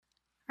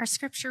Our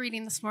scripture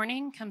reading this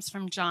morning comes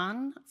from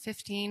John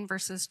 15,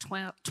 verses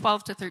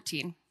 12 to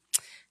 13.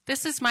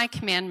 This is my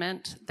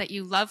commandment, that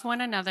you love one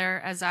another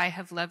as I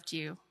have loved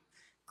you.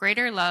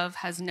 Greater love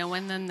has no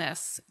one than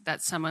this,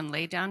 that someone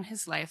lay down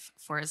his life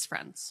for his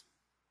friends.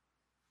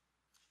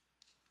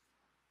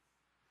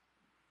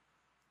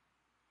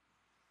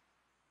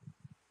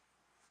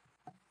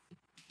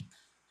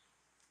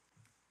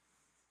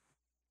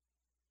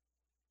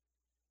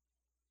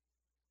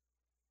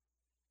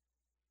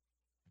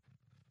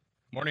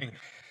 Morning.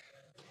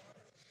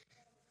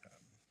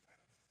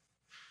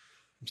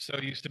 I'm so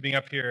used to being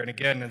up here and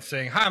again and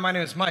saying, hi, my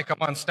name is Mike.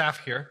 I'm on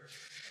staff here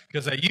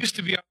because I used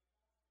to be.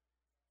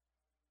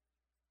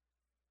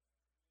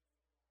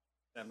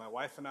 And my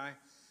wife and I,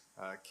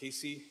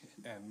 Casey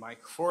and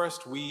Mike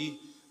Forrest, we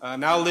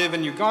now live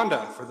in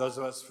Uganda, for those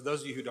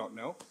of you who don't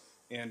know.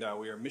 And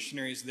we are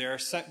missionaries there,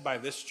 sent by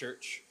this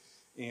church.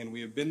 And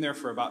we have been there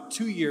for about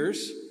 2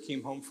 years,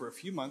 came home for a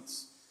few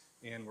months,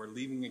 and we're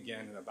leaving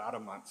again in about a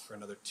month for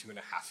another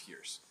 2.5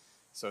 years.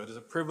 So it is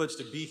a privilege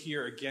to be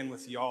here again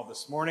with you all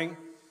this morning.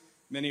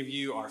 Many of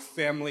you are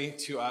family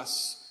to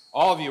us.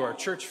 All of you are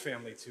church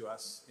family to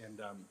us.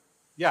 And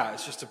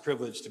it's just a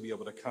privilege to be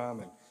able to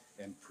come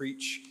and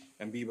preach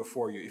and be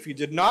before you. If you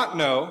did not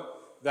know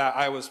that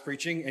I was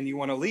preaching and you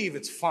want to leave,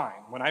 it's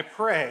fine. When I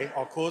pray,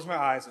 I'll close my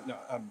eyes.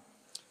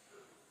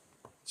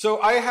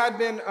 So I had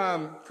been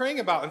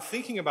praying about and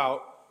thinking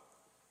about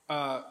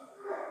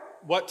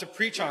what to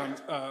preach on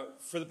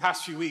for the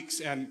past few weeks.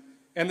 And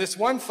this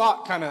one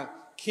thought kind of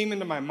came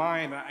into my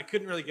mind. I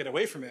couldn't really get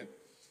away from it.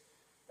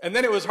 And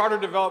then it was harder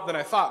to develop than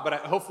I thought, but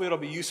hopefully it'll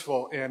be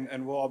useful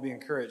and we'll all be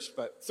encouraged.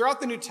 But throughout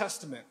the New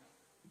Testament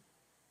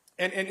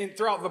and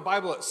throughout the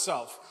Bible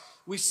itself,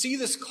 we see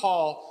this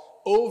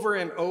call over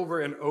and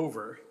over and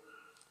over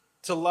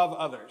to love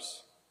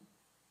others.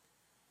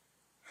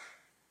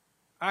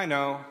 I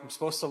know, I'm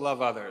supposed to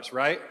love others,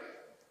 right?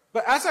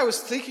 But as I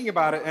was thinking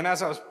about it and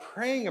as I was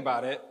praying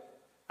about it,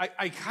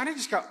 I kind of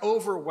just got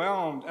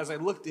overwhelmed as I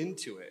looked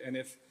into it. And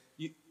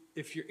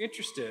if you're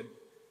interested,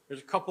 there's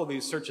a couple of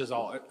these searches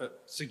I'll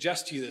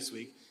suggest to you this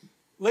week.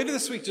 Later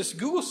this week, just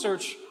Google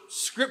search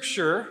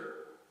Scripture,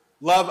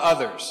 love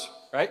others,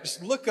 right?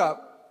 Just look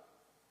up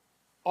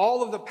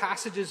all of the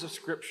passages of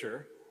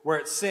Scripture where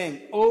it's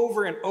saying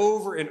over and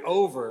over and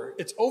over,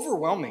 it's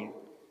overwhelming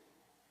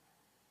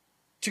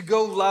to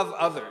go love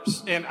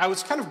others. And I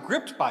was kind of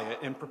gripped by it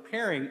and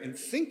preparing and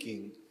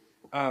thinking,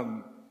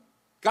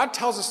 God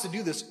tells us to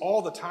do this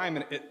all the time,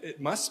 and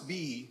it must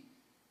be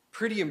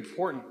pretty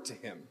important to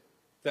him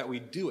that we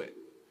do it.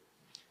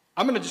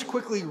 I'm going to just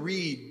quickly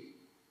read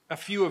a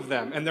few of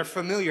them, and they're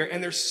familiar,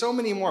 and there's so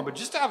many more, but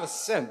just to have a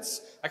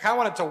sense, I kind of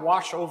want it to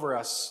wash over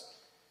us,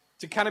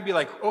 to kind of be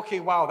like,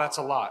 okay, wow, that's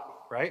a lot,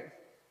 right?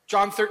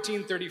 John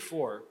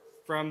 13:34,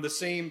 from the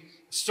same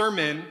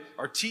sermon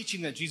or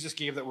teaching that Jesus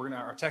gave that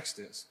our text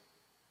is.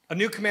 A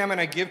new commandment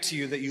I give to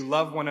you, that you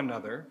love one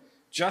another,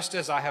 just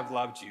as I have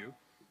loved you.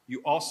 You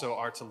also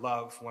are to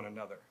love one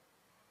another.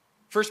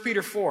 1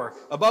 Peter 4,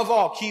 above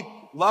all, keep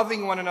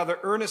loving one another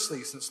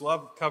earnestly, since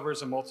love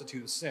covers a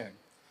multitude of sin.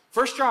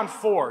 1 John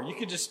 4,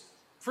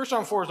 1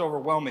 John 4 is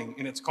overwhelming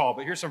in its call,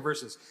 but here's some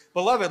verses.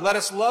 Beloved, let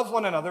us love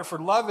one another, for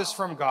love is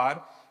from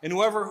God, and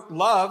whoever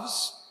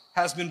loves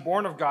has been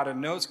born of God and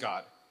knows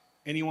God.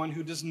 Anyone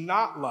who does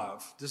not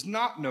love does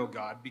not know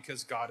God,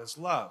 because God is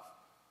love.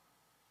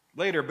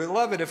 Later,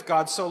 beloved, if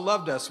God so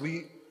loved us,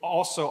 we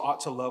also ought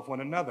to love one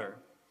another.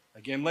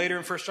 Again, later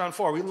in 1 John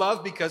 4, we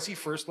love because he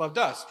first loved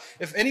us.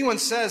 If anyone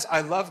says, I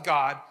love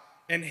God,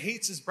 and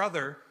hates his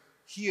brother,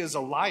 he is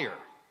a liar.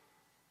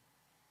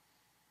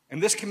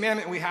 And this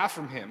commandment we have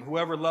from him,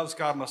 whoever loves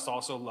God must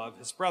also love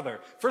his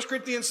brother. 1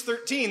 Corinthians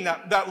 13,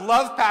 that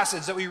love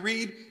passage that we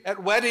read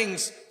at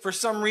weddings for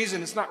some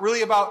reason. It's not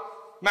really about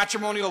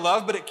matrimonial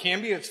love, but it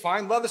can be. It's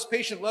fine. Love is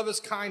patient. Love is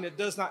kind. It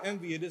does not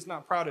envy. It is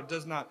not proud. It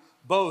does not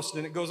boast.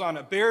 And it goes on.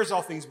 It bears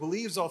all things,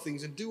 believes all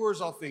things,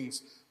 endures all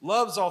things,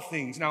 loves all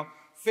things. Now,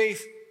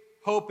 faith,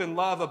 hope, and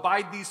love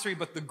abide these three,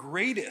 but the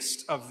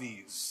greatest of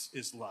these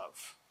is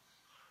love.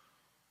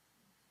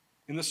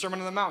 In the Sermon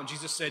on the Mount,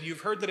 Jesus said,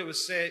 you've heard that it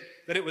was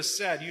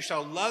said, you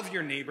shall love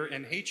your neighbor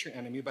and hate your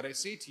enemy, but I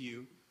say to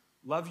you,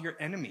 love your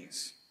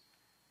enemies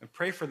and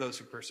pray for those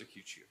who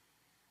persecute you,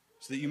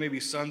 so that you may be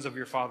sons of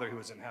your Father who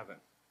is in heaven.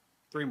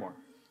 3 more.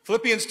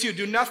 Philippians 2,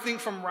 do nothing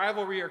from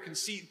rivalry or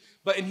conceit,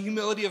 but in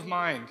humility of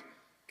mind,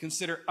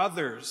 consider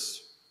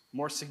others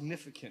more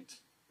significant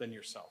than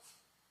yourself.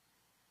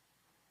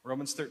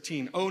 Romans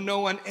 13, owe no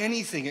one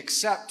anything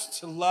except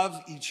to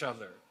love each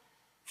other,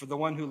 for the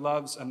one who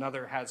loves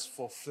another has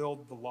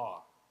fulfilled the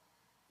law.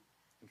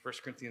 In 1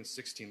 Corinthians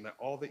 16, that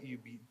all that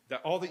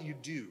you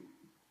do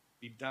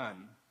be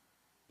done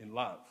in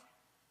love.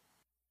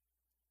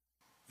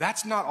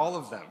 That's not all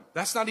of them.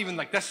 That's not even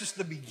that's just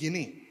the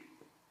beginning.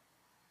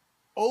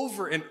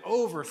 Over and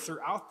over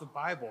throughout the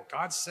Bible,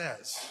 God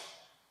says,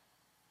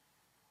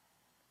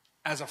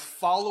 as a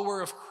follower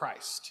of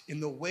Christ, in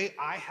the way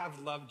I have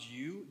loved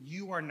you,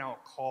 you are now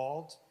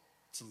called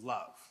to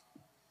love.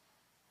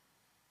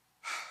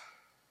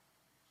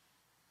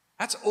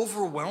 That's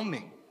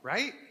overwhelming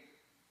right?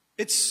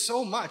 It's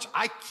so much.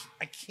 I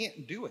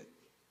can't do it.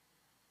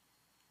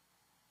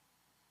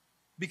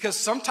 Because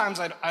sometimes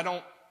I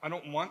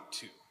don't want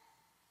to.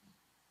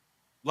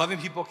 Loving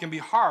people can be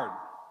hard.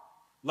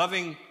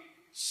 Loving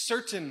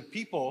certain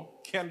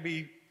people can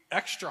be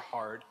extra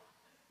hard.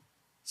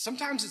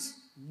 Sometimes it's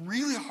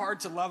really hard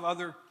to love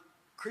other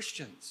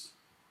Christians.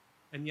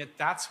 And yet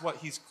that's what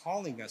he's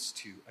calling us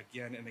to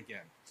again and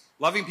again.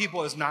 Loving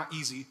people is not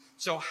easy.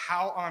 So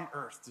how on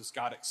earth does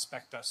God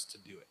expect us to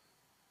do it?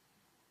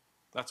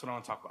 That's what I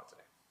want to talk about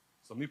today.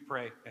 So let me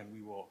pray, and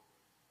we will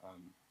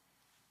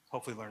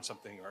hopefully learn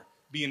something or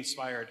be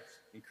inspired,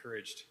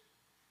 encouraged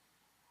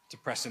to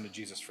press into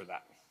Jesus for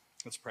that.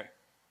 Let's pray.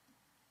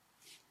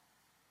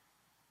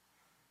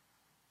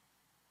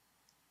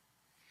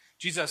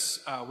 Jesus,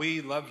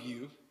 we love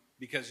you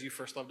because you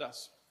first loved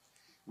us.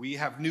 We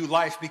have new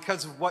life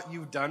because of what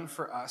you've done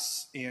for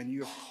us, and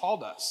you have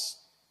called us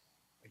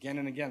again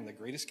and again, the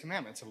greatest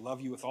commandment, to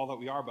love you with all that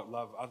we are, but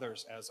love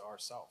others as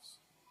ourselves.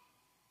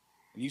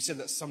 And you said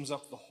that sums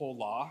up the whole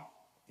law,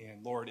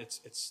 and Lord,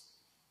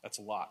 that's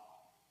a lot.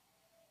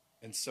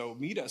 And so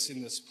meet us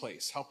in this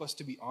place. Help us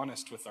to be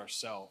honest with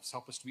ourselves.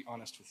 Help us to be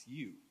honest with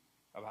you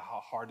about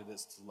how hard it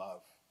is to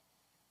love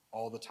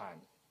all the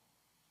time.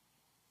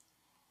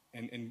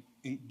 And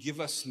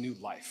give us new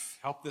life.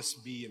 Help this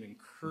be an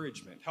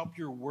encouragement. Help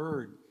your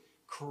word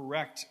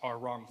correct our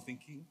wrong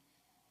thinking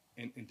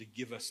and to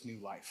give us new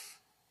life.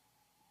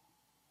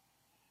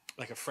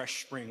 Like a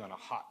fresh spring on a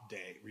hot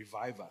day,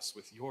 revive us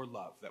with your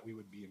love that we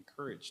would be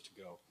encouraged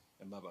to go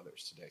and love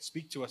others today.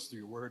 Speak to us through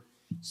your word.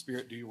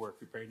 Spirit, do your work.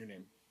 We pray in your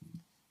name.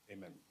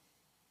 Amen.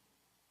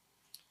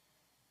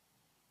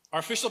 Our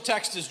official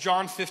text is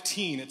John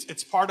 15.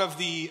 It's part of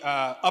the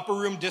upper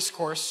room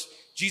discourse.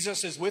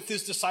 Jesus is with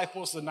his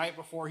disciples the night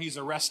before he's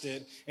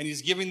arrested, and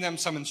he's giving them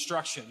some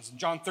instructions. In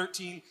John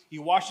 13, he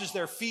washes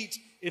their feet.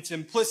 It's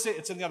implicit.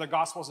 It's in the other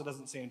Gospels. It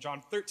doesn't say in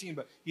John 13,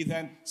 but he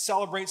then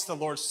celebrates the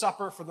Lord's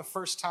Supper for the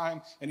first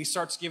time, and he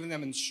starts giving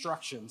them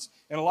instructions.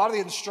 And a lot of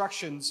the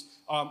instructions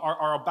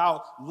are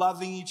about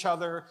loving each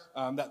other,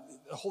 that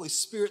the Holy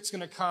Spirit's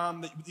going to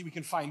come, that we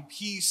can find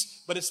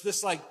peace. But it's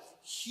this like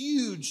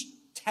huge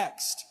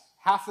text,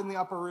 half in the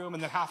upper room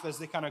and then half as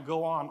they kind of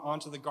go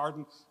onto the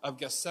Garden of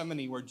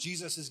Gethsemane, where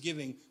Jesus is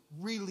giving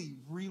really,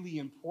 really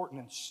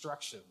important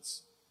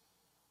instructions.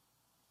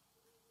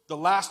 The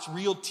last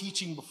real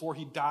teaching before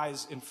he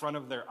dies in front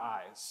of their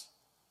eyes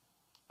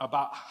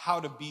about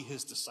how to be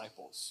his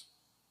disciples.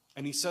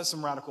 And he says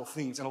some radical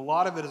things. And a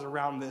lot of it is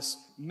around this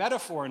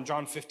metaphor in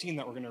John 15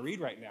 that we're going to read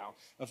right now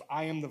of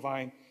I am the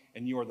vine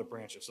and you are the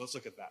branches. So let's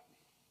look at that.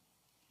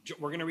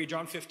 We're going to read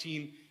John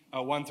 15,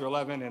 1 through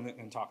 11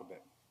 and talk a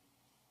bit.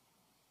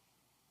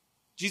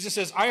 Jesus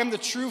says, I am the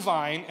true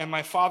vine, and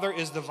my Father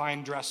is the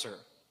vine dresser.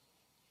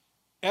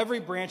 Every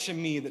branch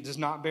in me that does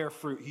not bear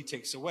fruit, he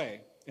takes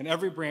away. And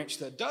every branch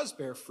that does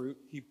bear fruit,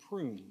 he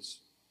prunes,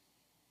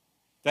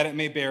 that it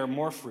may bear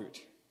more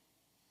fruit.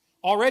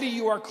 Already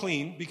you are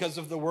clean because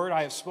of the word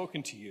I have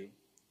spoken to you.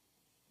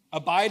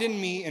 Abide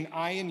in me, and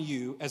I in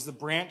you, as the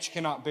branch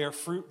cannot bear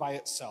fruit by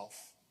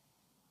itself,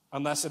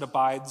 unless it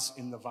abides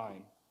in the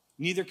vine.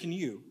 Neither can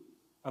you,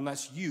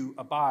 unless you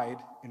abide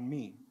in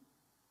me.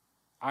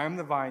 I am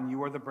the vine,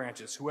 you are the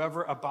branches.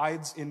 Whoever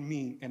abides in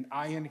me and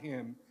I in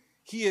him,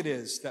 he it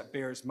is that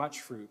bears much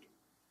fruit.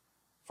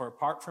 For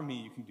apart from me,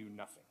 you can do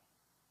nothing.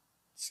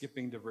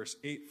 Skipping to verse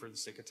 8 for the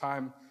sake of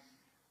time.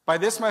 By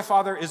this my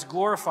Father is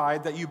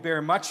glorified, that you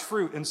bear much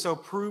fruit and so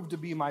prove to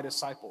be my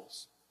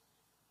disciples.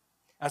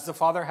 As the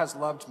Father has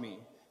loved me,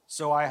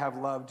 so I have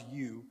loved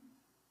you.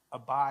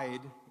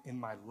 Abide in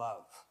my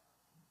love.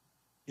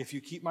 If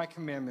you keep my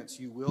commandments,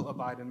 you will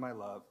abide in my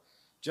love,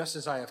 just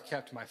as I have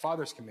kept my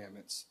Father's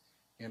commandments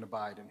and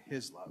abide in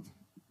his love.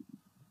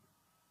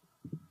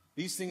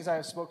 These things I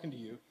have spoken to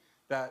you,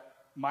 that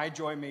my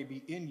joy may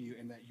be in you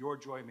and that your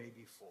joy may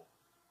be full.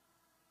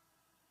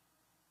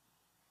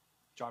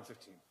 John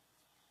 15.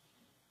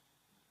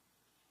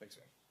 Thanks,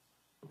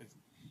 man.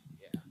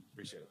 Yeah,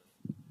 appreciate it.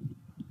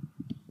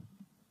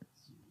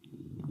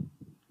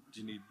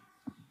 Do you need?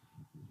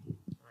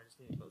 I just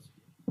need both.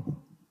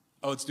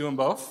 Oh, it's doing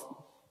both?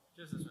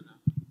 Just this one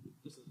now.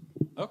 Just this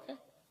one. Okay.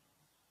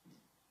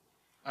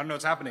 I don't know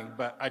what's happening,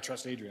 but I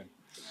trust Adrian.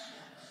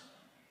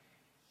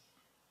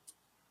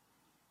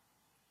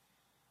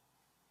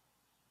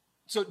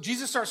 So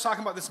Jesus starts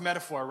talking about this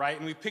metaphor, right?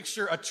 And we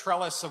picture a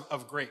trellis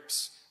of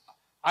grapes.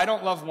 I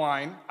don't love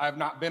wine. I've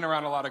not been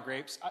around a lot of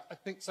grapes. I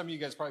think some of you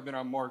guys probably been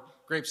around more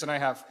grapes than I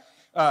have,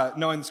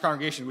 knowing this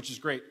congregation, which is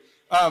great.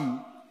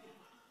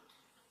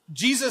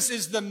 Jesus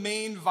is the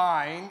main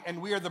vine,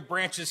 and we are the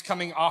branches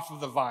coming off of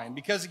the vine.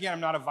 Because, again, I'm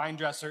not a vine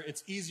dresser,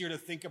 it's easier to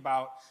think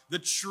about the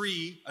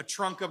tree, a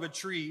trunk of a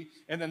tree,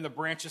 and then the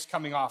branches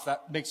coming off.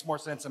 That makes more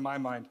sense in my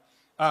mind.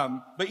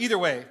 But either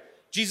way,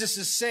 Jesus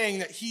is saying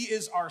that he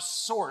is our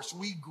source.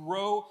 We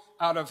grow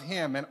out of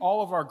him, and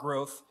all of our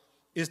growth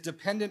is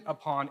dependent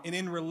upon and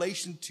in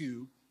relation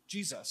to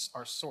Jesus,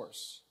 our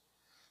source.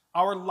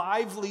 Our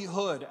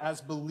livelihood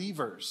as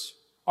believers,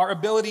 our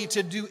ability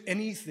to do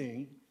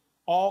anything,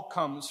 all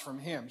comes from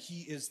him.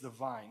 He is the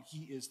vine.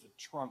 He is the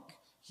trunk.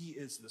 He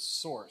is the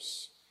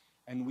source.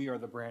 And we are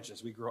the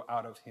branches. We grow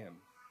out of him.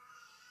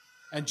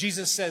 And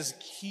Jesus says,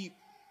 keep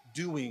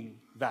doing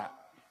that.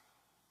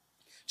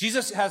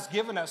 Jesus has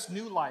given us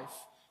new life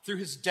through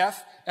his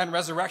death and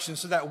resurrection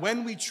so that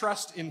when we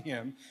trust in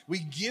him, we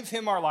give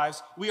him our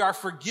lives, we are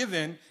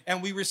forgiven,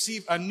 and we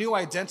receive a new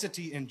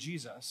identity in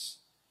Jesus.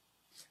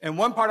 And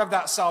one part of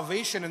that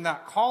salvation and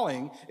that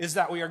calling is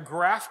that we are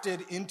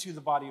grafted into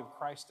the body of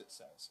Christ, it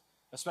says,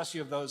 especially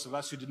of those of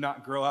us who did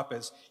not grow up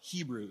as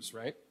Hebrews,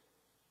 right?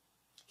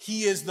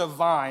 He is the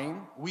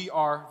vine, we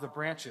are the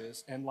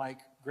branches, and like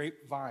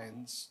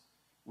grapevines,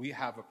 we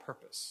have a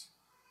purpose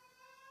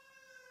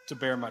to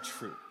bear much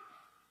fruit.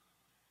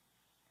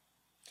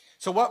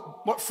 So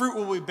what fruit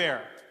will we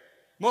bear?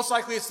 Most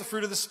likely it's the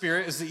fruit of the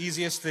Spirit is the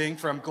easiest thing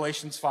from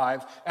Galatians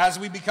 5. As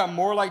we become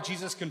more like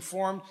Jesus,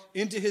 conformed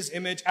into his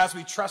image, as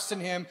we trust in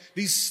him,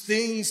 these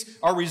things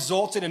are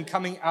resulted in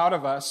coming out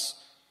of us.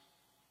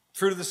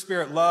 Fruit of the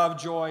Spirit, love,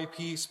 joy,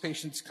 peace,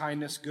 patience,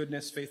 kindness,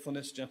 goodness,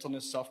 faithfulness,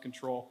 gentleness,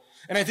 self-control.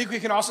 And I think we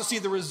can also see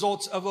the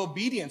results of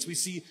obedience. We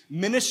see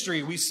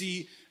ministry. We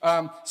see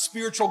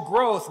spiritual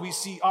growth. We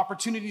see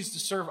opportunities to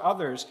serve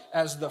others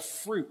as the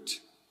fruit.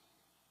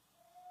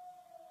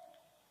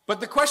 But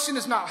the question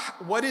is not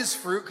what is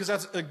fruit, because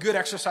that's a good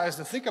exercise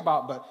to think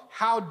about, but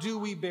how do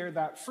we bear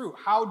that fruit?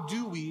 How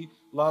do we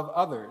love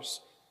others?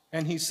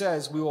 And he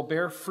says we will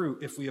bear fruit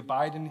if we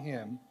abide in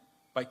him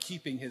by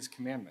keeping his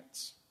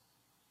commandments.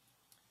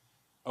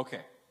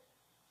 Okay,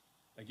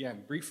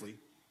 again, briefly,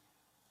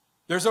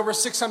 there's over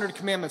 600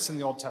 commandments in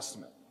the Old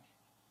Testament.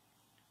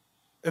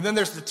 And then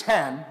there's the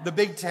 10, the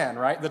big 10,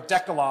 right? The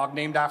Decalogue,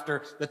 named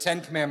after the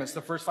 10 commandments,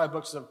 the first 5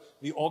 books of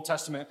the Old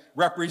Testament,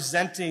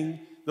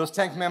 representing those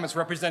 10 commandments,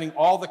 representing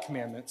all the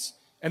commandments.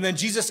 And then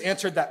Jesus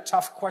answered that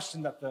tough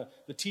question that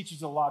the teachers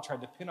of the law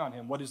tried to pin on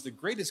him. What is the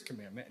greatest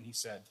commandment? And he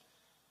said,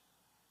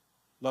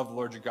 love the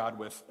Lord your God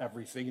with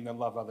everything, and then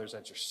love others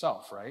as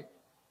yourself, right?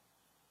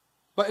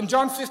 But in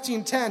John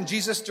 15:10,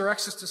 Jesus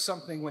directs us to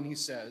something when he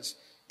says,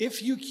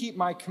 if you keep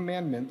my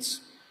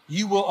commandments,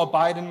 you will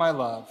abide in my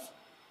love,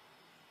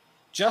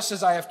 just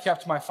as I have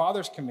kept my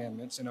Father's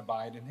commandments and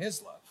abide in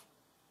his love.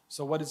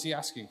 So what is he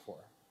asking for?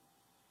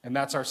 And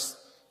that's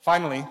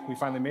we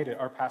finally made it,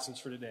 our passage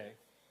for today.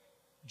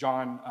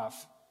 John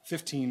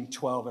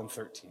 15:12 and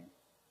 13.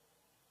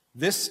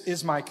 This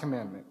is my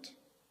commandment,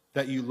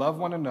 that you love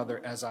one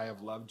another as I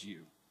have loved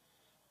you.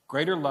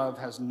 Greater love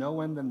has no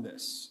one than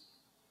this,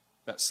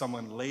 that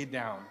someone laid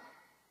down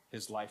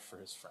his life for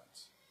his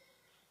friends.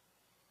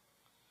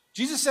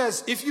 Jesus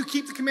says, if you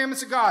keep the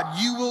commandments of God,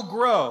 you will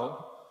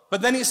grow.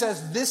 But then he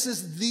says, this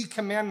is the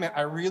commandment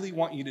I really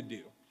want you to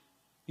do.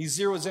 He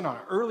zeroes in on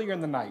it. Earlier in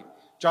the night,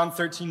 John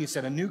 13, he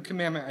said, a new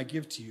commandment I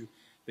give to you,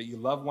 that you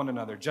love one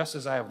another. Just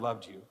as I have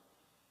loved you,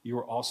 you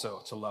are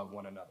also to love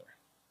one another.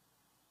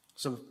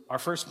 So our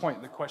first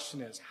point, the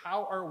question is,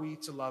 how are we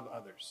to love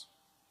others?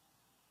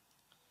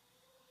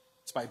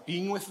 It's by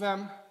being with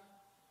them,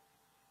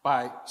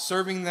 by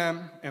serving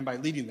them, and by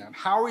leading them.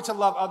 How are we to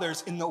love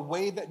others in the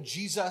way that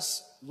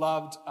Jesus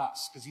loved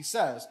us? Because he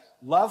says,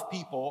 love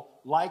people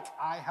like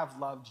I have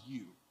loved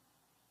you.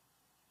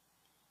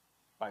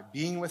 By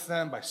being with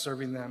them, by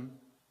serving them,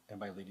 and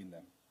by leading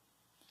them.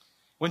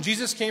 When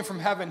Jesus came from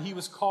heaven, he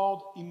was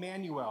called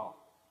Emmanuel,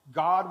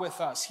 God with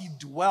us. He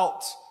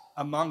dwelt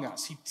among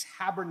us. He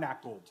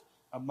tabernacled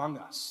among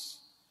us.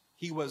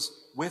 He was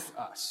with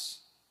us.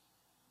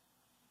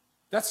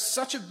 That's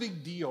such a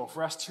big deal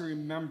for us to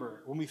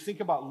remember when we think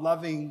about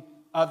loving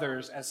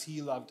others as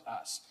he loved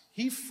us.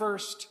 He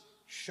first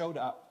showed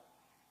up.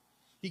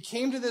 He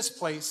came to this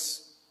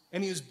place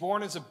and he was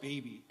born as a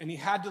baby, and he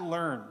had to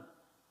learn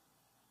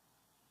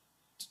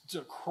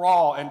to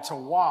crawl and to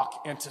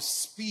walk and to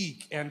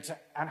speak and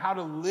how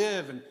to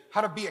live and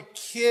how to be a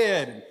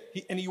kid.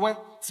 And he went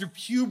through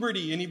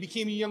puberty and he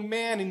became a young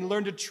man and he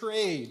learned a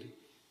trade.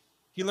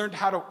 He learned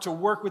how to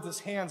work with his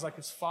hands like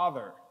his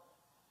father.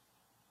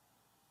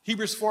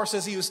 Hebrews 4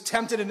 says he was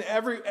tempted in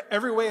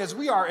every way as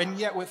we are, and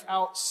yet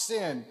without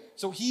sin.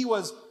 So he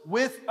was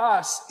with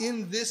us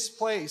in this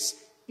place,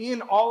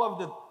 in all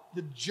of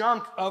the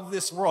junk of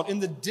this world, in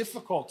the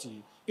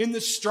difficulty, in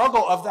the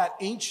struggle of that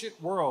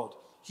ancient world.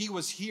 He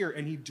was here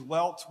and he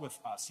dwelt with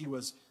us. He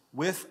was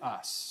with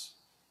us.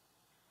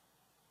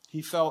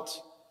 He felt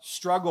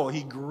struggle.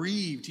 He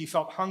grieved. He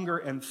felt hunger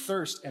and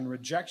thirst and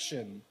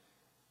rejection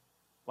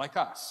like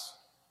us.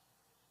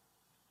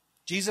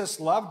 Jesus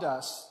loved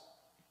us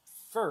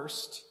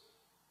first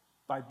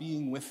by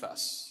being with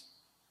us.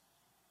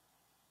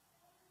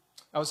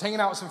 I was hanging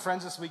out with some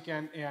friends this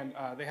weekend, and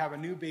they have a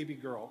new baby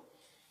girl.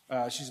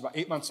 She's about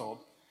 8 months old.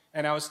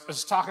 And I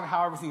was talking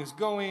how everything is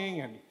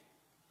going,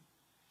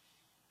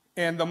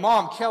 and the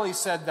mom, Kelly,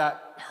 said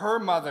that her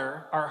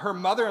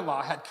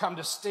mother-in-law had come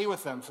to stay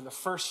with them for the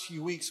first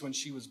few weeks when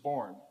she was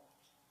born.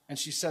 And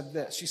she said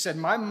this. She said,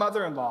 my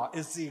mother-in-law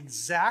is the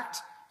exact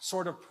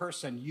sort of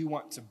person you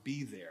want to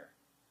be there.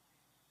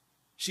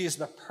 She is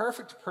the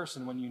perfect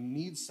person when you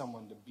need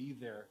someone to be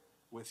there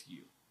with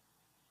you.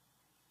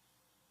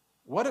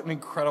 What an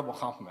incredible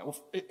compliment. Well,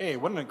 A,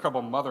 what an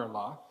incredible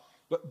mother-in-law.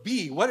 But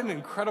B, what an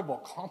incredible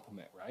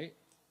compliment, right?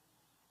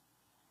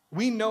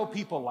 We know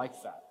people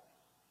like that.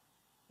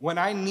 When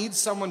I need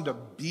someone to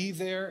be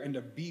there and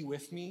to be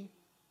with me,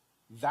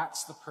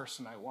 that's the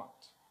person I want.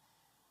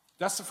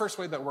 That's the first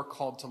way that we're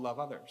called to love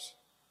others.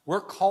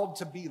 We're called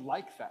to be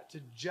like that,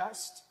 to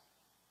just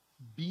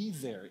be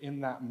there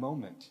in that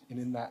moment and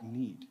in that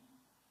need.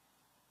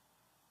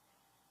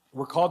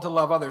 We're called to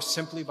love others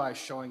simply by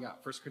showing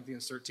up. 1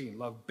 Corinthians 13,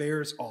 love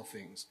bears all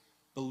things,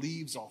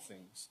 believes all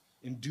things,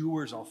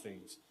 endures all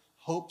things,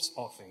 hopes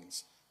all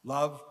things.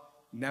 Love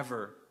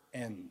never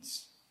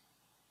ends.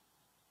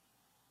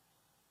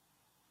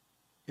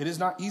 It is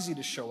not easy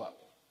to show up.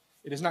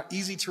 It is not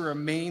easy to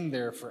remain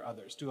there for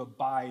others, to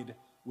abide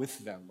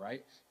with them,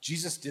 right?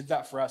 Jesus did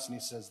that for us, and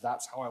he says,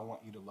 that's how I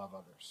want you to love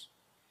others.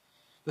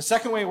 The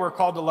second way we're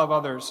called to love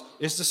others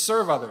is to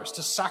serve others,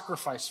 to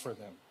sacrifice for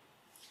them.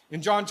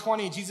 In John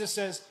 20, Jesus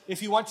says,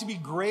 if you want to be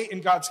great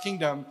in God's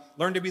kingdom,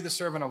 learn to be the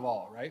servant of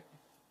all, right?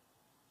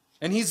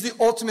 And he's the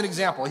ultimate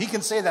example. He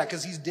can say that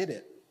because he did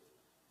it.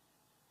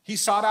 He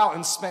sought out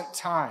and spent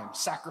time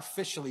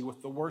sacrificially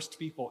with the worst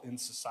people in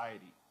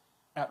society,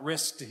 at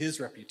risk to his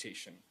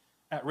reputation,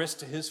 at risk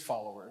to his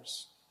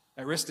followers,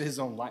 at risk to his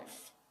own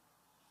life.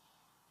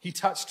 He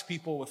touched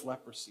people with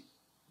leprosy.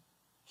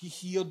 He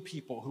healed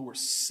people who were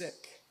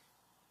sick.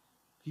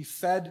 He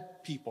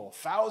fed people,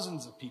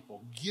 thousands of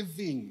people,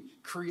 giving,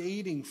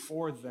 creating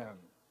for them.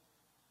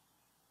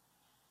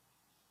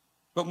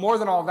 But more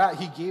than all that,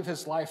 he gave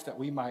his life that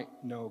we might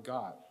know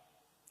God.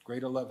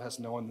 Greater love has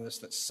no one than this,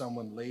 that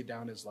someone laid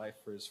down his life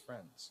for his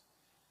friends.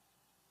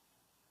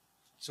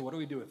 So what do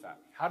we do with that?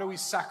 How do we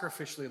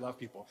sacrificially love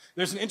people?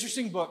 There's an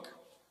interesting book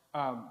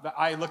that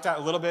I looked at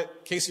a little bit.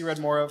 Casey read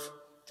more of.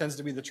 Tends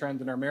to be the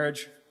trend in our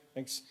marriage.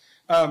 Thanks.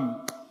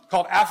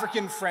 Called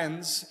African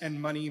Friends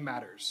and Money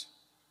Matters.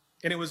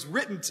 And it was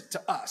written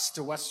to us,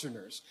 to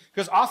Westerners.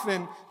 Because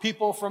often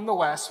people from the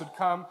West would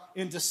come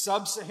into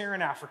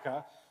sub-Saharan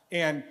Africa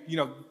and,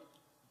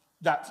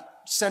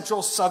 that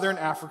central southern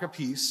Africa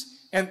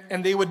piece,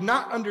 and they would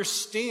not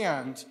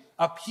understand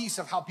a piece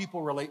of how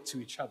people relate to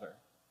each other.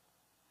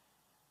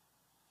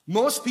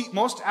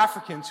 Most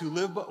Africans who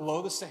live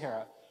below the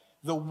Sahara,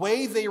 the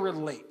way they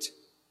relate,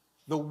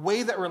 the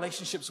way that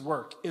relationships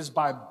work is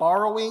by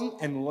borrowing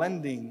and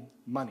lending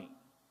money.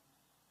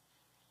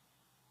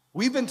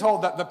 We've been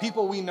told that the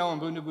people we know in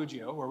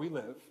Bundibugyo, where we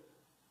live,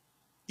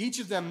 each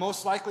of them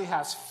most likely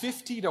has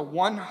 50 to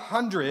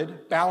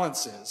 100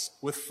 balances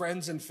with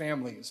friends and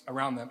families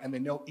around them, and they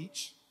know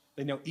each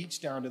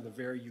down to the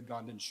very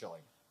Ugandan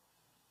shilling.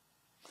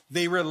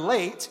 They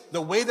relate,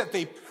 the way that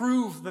they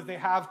prove that they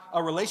have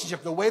a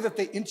relationship, the way that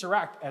they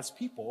interact as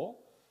people,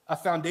 a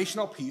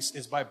foundational piece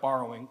is by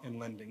borrowing and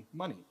lending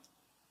money.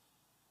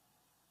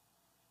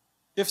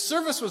 If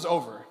service was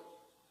over,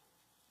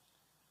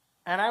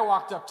 and I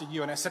walked up to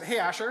you and I said, hey,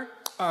 Asher,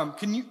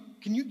 can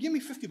you give me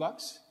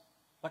 $50?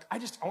 Like, I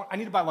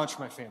need to buy lunch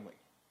for my family.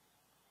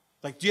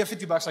 Like, do you have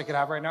 $50 I could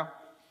have right now?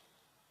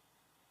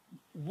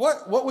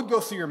 What would go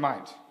through your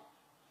mind?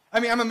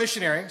 I mean, I'm a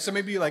missionary, so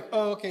maybe you're like,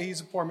 oh, okay,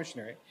 he's a poor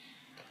missionary.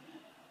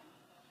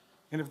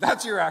 And if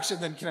that's your reaction,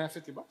 then can I have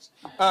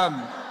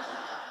 $50?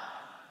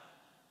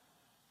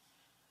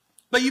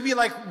 But you'd be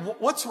like,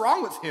 what's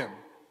wrong with him,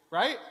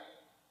 right?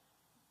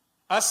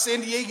 Us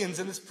San Diegans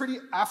in this pretty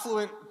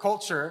affluent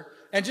culture,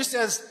 and just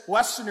as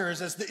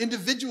Westerners, as the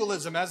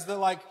individualism, as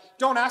the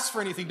don't ask for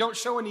anything, don't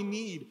show any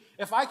need.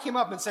 If I came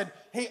up and said,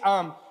 hey,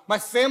 my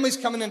family's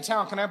coming in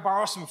town, can I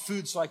borrow some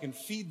food so I can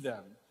feed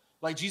them?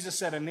 Like Jesus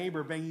said, a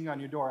neighbor banging on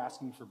your door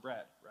asking for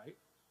bread, right?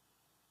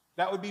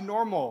 That would be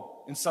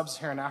normal in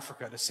sub-Saharan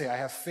Africa to say, I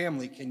have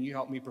family, can you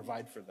help me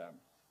provide for them?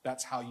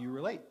 That's how you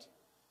relate.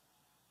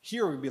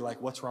 Here we'd be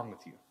like, what's wrong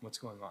with you? What's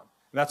going on?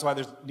 And that's why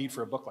there's need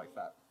for a book like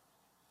that.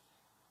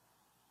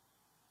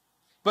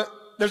 But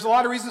there's a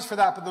lot of reasons for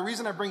that, but the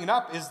reason I bring it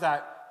up is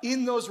that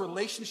in those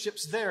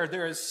relationships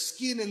there is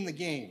skin in the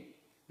game.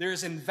 There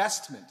is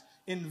investment.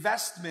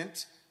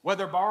 Investment,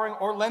 whether borrowing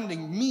or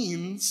lending,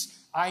 means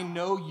I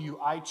know you,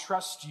 I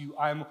trust you,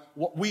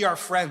 we are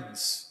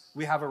friends.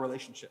 We have a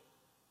relationship.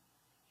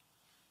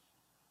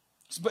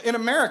 But in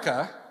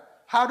America,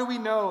 how do we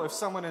know if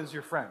someone is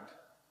your friend?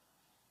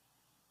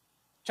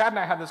 Chad and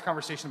I had this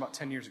conversation about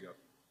 10 years ago.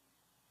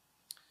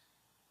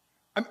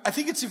 I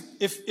think it's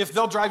if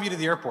they'll drive you to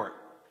the airport.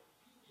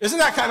 Isn't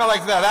that kind of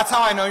like that's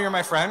how I know you're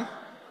my friend?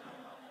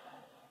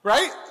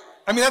 Right?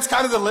 I mean, that's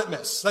kind of the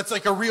litmus. That's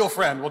like a real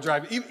friend will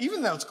drive you,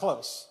 even though it's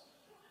close.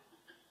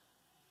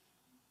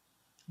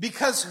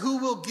 Because who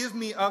will give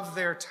me of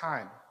their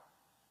time?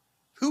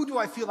 Who do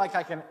I feel like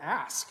I can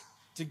ask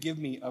to give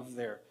me of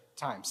their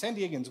time? San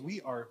Diegans,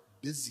 we are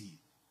busy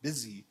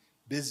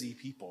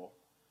people.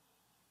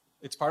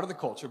 It's part of the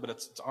culture, but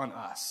it's on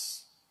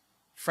us.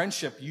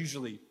 Friendship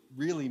usually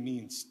really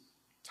means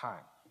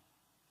time,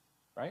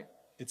 right?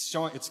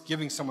 It's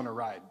giving someone a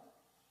ride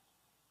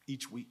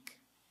each week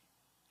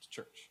to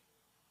church.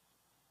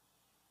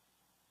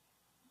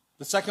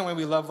 The second way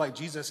we love like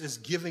Jesus is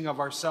giving of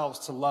ourselves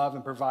to love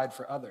and provide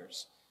for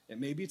others. It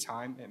may be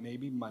time, it may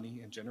be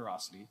money and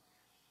generosity.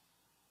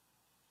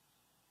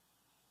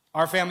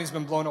 Our family's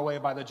been blown away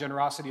by the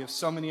generosity of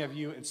so many of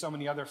you and so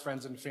many other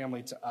friends and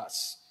family to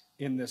us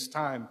in this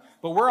time.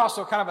 But we're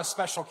also kind of a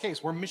special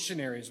case. We're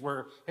missionaries.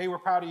 Hey, we're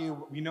proud of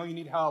you. We know you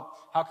need help.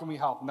 How can we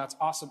help? And that's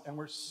awesome. And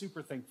we're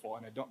super thankful,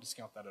 and I don't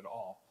discount that at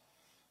all.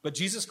 But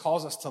Jesus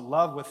calls us to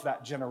love with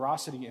that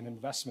generosity and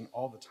investment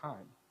all the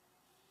time.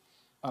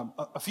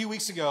 A few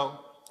weeks ago,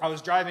 I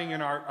was driving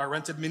in our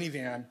rented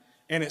minivan,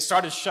 and it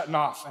started shutting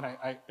off.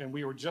 And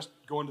we were just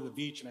going to the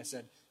beach, and I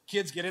said,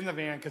 kids, get in the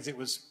van, because it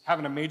was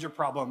having a major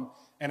problem.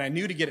 And I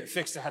knew to get it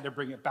fixed, I had to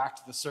bring it back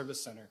to the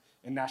service center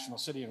in National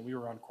City, and we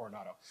were on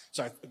Coronado.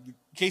 So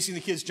Casey and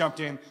the kids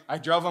jumped in. I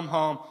drove them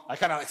home. I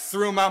kind of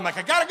threw them out. I'm like,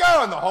 I got to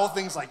go. And the whole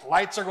thing's like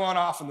lights are going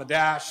off in the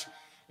dash.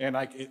 And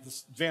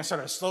this van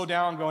started to slow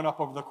down going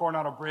up over the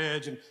Coronado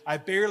Bridge. And I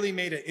barely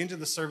made it into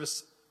the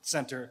service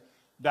center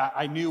that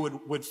I knew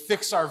would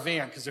fix our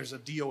van, because there's a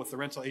deal with the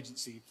rental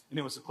agency, and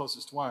it was the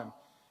closest one.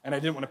 And I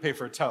didn't want to pay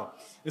for a tow.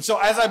 And so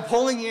as I'm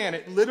pulling in,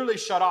 it literally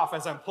shut off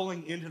as I'm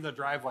pulling into the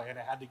driveway, and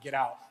I had to get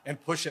out and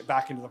push it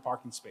back into the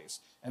parking space.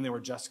 And they were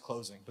just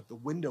closing, but the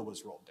window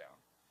was rolled down.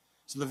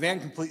 So the van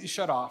completely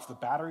shut off. The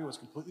battery was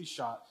completely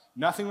shot.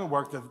 Nothing would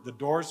work. The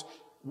doors,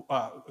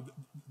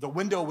 the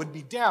window would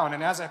be down.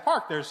 And as I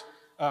parked, there's,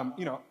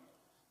 there's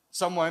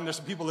some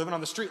people living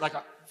on the street like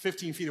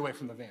 15 feet away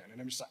from the van.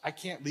 And I'm just like, I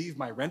can't leave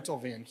my rental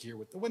van here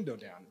with the window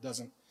down. It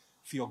doesn't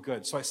feel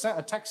good. So I sent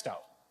a text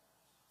out.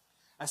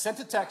 I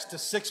sent a text to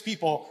 6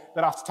 people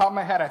that off the top of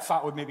my head I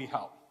thought would maybe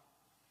help.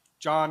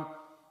 John,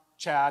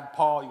 Chad,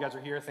 Paul, you guys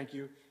are here, thank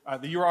you.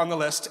 You were on the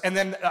list. And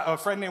then a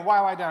friend named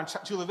YY down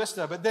Chula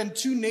Vista, but then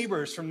 2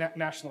 neighbors from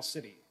National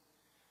City.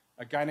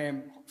 A guy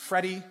named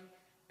Freddie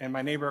and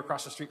my neighbor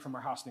across the street from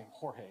our house named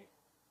Jorge.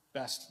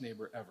 Best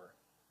neighbor ever.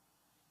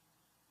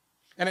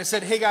 And I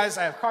said, hey guys,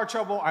 I have car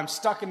trouble. I'm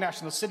stuck in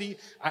National City.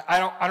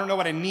 I don't know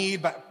what I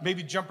need, but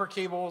maybe jumper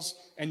cables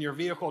and your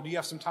vehicle. Do you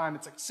have some time?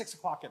 It's like 6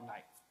 o'clock at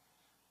night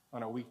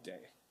on a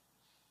weekday.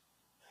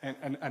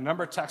 And a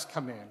number of texts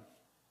come in.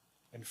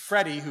 And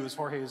Freddie, who is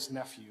Jorge's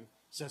nephew,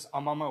 says,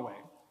 I'm on my way.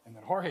 And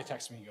then Jorge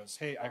texts me and goes,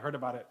 hey, I heard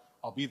about it.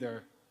 I'll be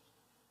there.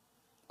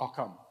 I'll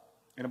come.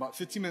 And about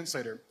 15 minutes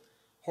later,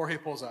 Jorge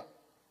pulls up.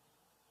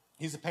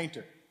 He's a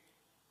painter.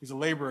 He's a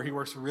laborer. He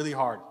works really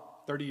hard,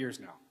 30 years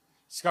now.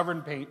 He's covered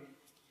in paint,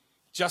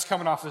 just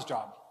coming off his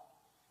job.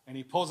 And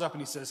he pulls up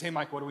and he says, hey,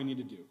 Mike, what do we need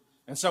to do?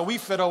 And so we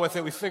fiddle with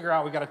it. We figure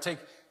out we got to take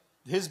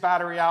his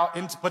battery out,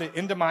 put it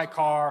into my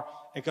car,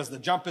 because the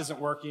jump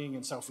isn't working.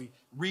 And so if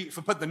we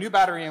put the new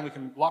battery in, we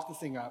can lock the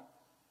thing up.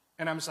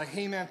 And I'm just like,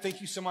 hey, man, thank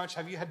you so much.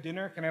 Have you had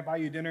dinner? Can I buy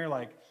you dinner?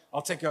 Like,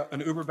 I'll take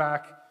an Uber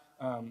back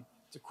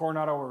to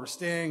Coronado where we're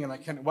staying. And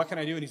like, what can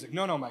I do? And he's like,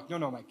 no, Mike,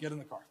 get in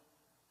the car.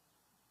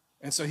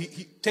 And so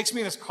he takes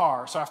me in his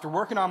car. So after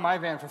working on my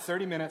van for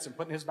 30 minutes and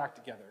putting his back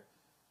together,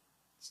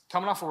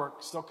 coming off of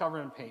work, still covered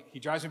in paint, he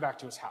drives me back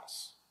to his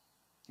house.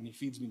 And he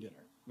feeds me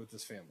dinner with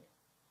his family.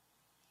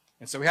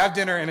 And so we have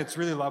dinner, and it's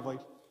really lovely.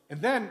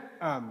 And then,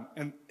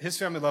 and his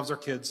family loves our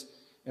kids,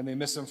 and they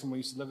miss them from when we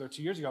used to live there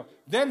 2 years ago.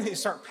 Then they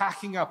start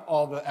packing up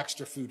all the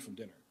extra food from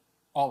dinner,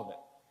 all of it.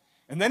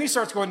 And then he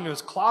starts going into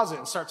his closet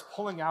and starts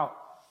pulling out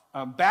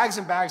bags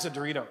and bags of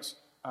Doritos.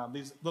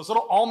 Those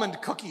little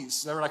almond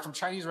cookies that were like from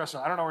Chinese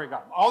restaurant. I don't know where he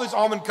got them. All these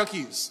almond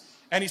cookies.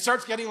 And he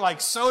starts getting like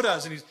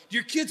sodas, and do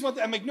your kids want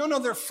that? I'm like, no,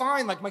 they're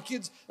fine. Like my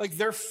kids, like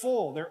they're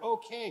full, they're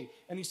okay.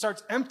 And he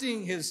starts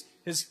emptying his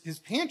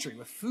pantry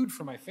with food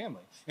for my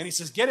family. And he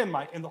says, get in,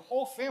 Mike. And the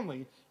whole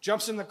family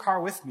jumps in the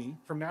car with me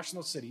from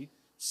National City,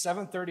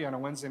 7:30 on a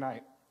Wednesday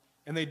night.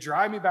 And they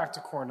drive me back to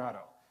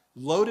Coronado,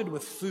 loaded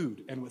with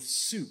food and with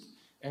soup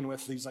and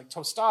with these like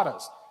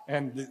tostadas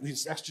and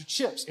these extra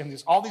chips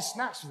and all these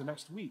snacks for the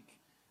next week.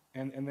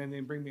 And then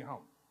they bring me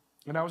home.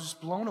 And I was just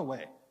blown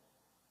away.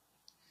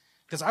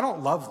 Because I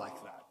don't love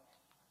like that,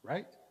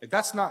 right? Like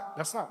that's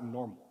not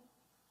normal.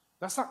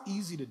 That's not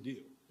easy to do.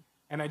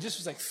 And I just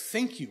was like,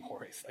 thank you,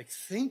 Jorge. Like,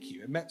 thank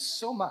you. It meant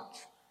so much.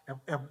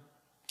 And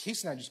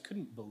Casey and I just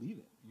couldn't believe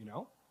it, you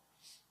know?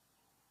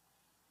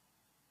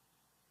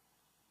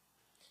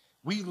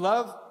 We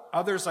love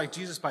others like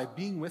Jesus by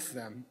being with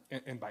them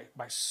and by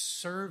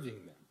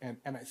serving them.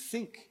 And I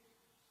think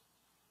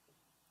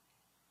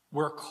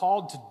we're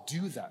called to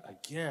do that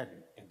again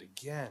and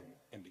again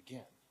and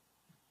again.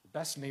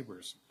 Best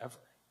neighbors ever.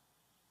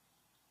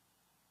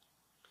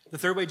 The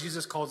third way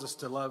Jesus calls us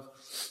to love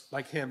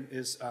like him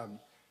is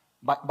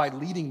by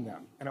leading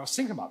them. And I was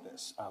thinking about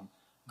this.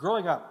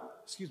 Growing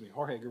up,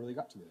 Jorge really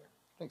got to me there.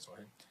 Thanks,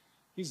 Jorge.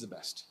 He's the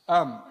best.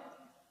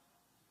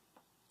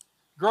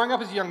 Growing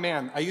up as a young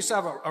man, I used to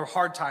have a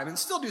hard time, and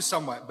still do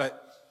somewhat,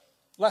 but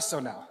less so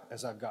now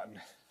as I've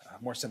gotten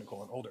more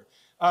cynical and older.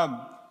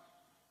 I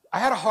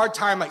had a hard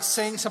time like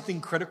saying something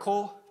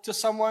critical to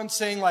someone,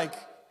 saying like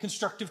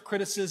constructive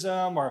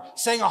criticism or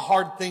saying a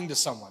hard thing to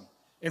someone.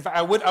 In fact,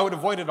 I would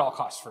avoid it at all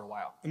costs for a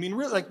while. I mean,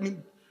 really,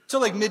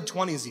 till like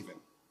mid-20s even,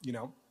 you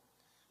know,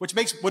 which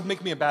would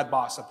make me a bad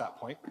boss at that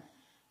point.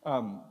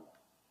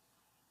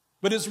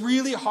 But it's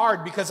really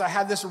hard because I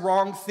had this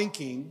wrong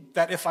thinking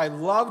that if I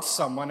loved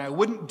someone, I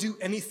wouldn't do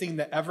anything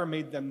that ever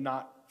made them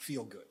not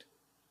feel good.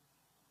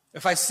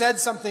 If I said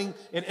something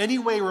in any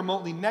way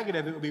remotely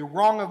negative, it would be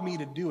wrong of me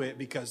to do it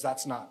because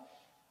that's not,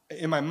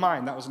 in my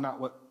mind, that was not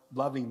what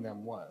loving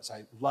them was.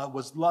 I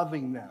was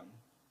loving them,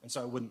 and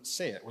so I wouldn't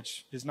say it,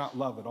 which is not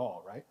love at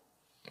all, right?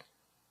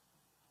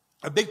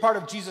 A big part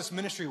of Jesus'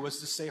 ministry was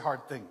to say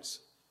hard things.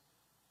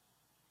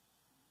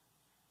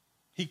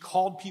 He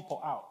called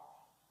people out.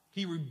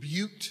 He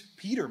rebuked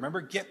Peter.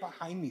 Remember, get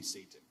behind me,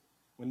 Satan,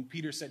 when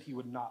Peter said he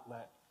would not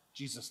let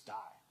Jesus die.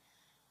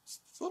 It's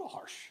a little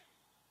harsh.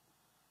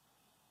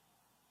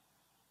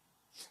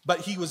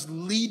 But he was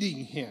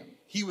leading him.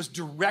 He was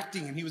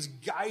directing him. He was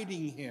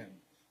guiding him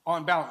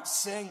on balance,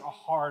 saying a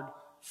hard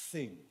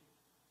thing.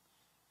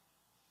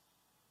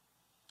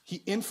 He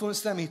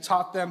influenced them. He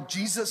taught them.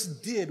 Jesus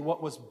did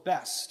what was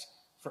best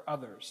for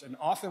others. And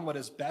often what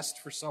is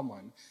best for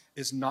someone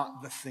is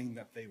not the thing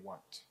that they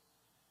want,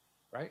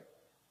 right?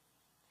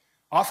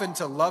 Often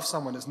to love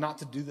someone is not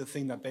to do the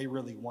thing that they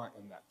really want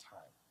in that time.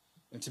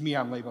 And to me,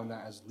 I'm labeling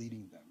that as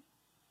leading them.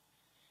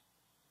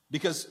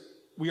 Because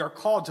we are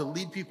called to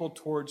lead people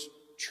towards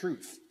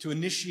truth, to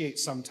initiate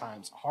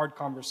sometimes a hard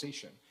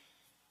conversation,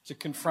 to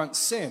confront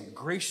sin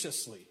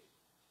graciously,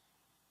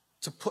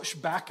 to push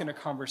back in a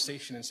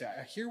conversation and say,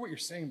 I hear what you're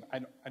saying,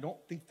 but I don't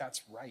think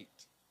that's right.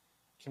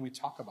 Can we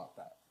talk about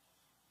that?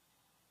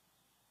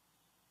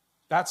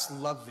 That's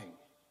loving.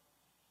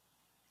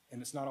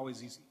 And it's not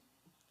always easy.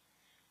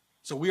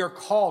 So we are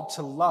called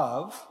to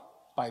love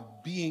by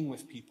being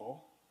with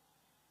people,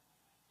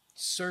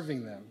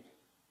 serving them,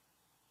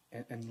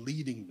 and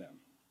leading them,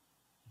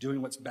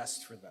 doing what's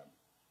best for them.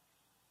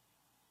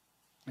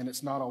 And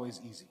it's not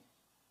always easy.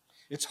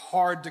 It's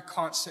hard to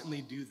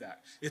constantly do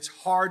that. It's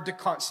hard to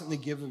constantly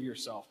give of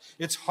yourself.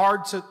 It's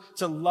hard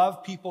to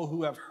love people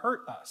who have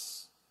hurt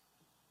us.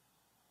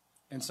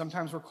 And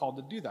sometimes we're called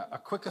to do that. A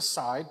quick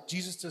aside,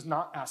 Jesus does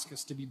not ask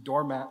us to be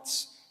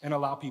doormats and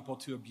allow people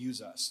to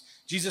abuse us.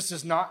 Jesus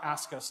does not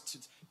ask us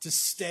to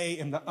stay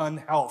in the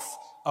unhealth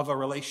of a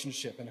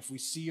relationship. And if we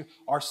see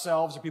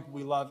ourselves or people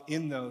we love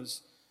in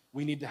those,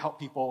 we need to help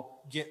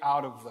people get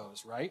out of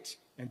those, right?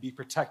 And be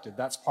protected.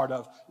 That's part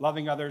of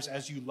loving others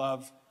as you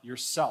love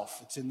yourself.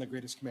 It's in the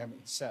greatest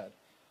commandment, he said.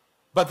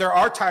 But there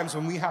are times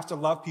when we have to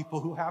love people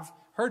who have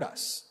hurt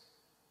us.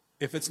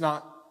 If it's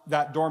not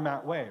that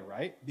doormat way,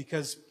 right?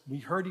 Because we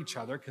hurt each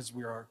other because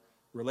we are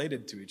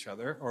related to each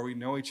other, or we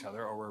know each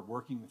other, or we're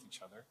working with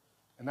each other.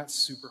 And that's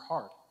super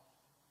hard.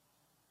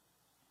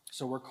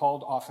 So we're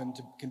called often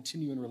to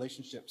continue in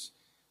relationships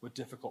with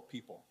difficult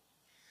people.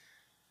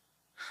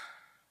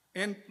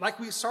 And like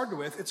we started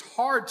with, it's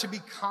hard to be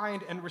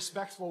kind and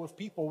respectful with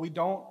people we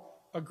don't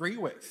agree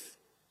with.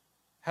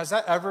 Has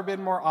that ever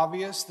been more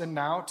obvious than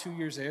now, 2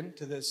 years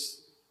into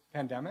this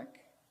pandemic?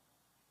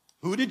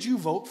 Who did you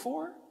vote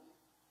for?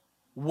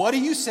 What are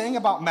you saying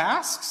about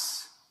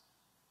masks?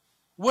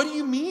 What do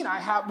you mean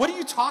what are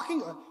you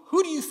talking about?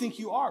 Who do you think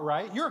you are,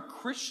 right? You're a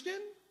Christian?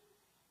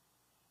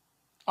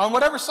 On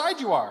whatever side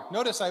you are.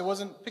 Notice I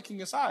wasn't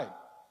picking a side.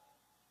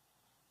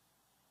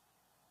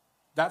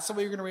 That's the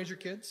way you're going to raise your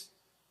kids?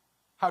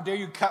 How dare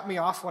you cut me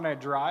off when I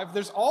drive?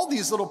 There's all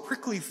these little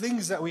prickly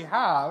things that we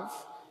have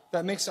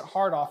that makes it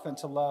hard often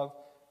to love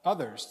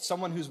others.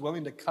 Someone who's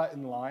willing to cut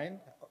in line,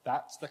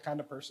 that's the kind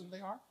of person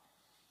they are.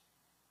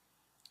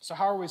 So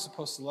how are we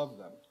supposed to love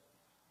them?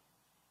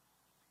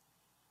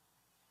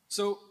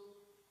 So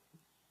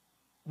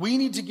we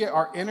need to get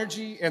our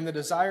energy and the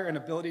desire and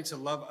ability to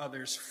love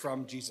others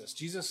from Jesus.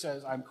 Jesus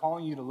says, I'm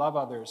calling you to love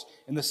others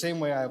in the same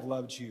way I have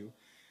loved you.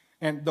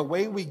 And the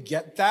way we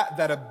get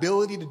that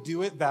ability to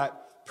do it,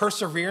 that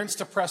perseverance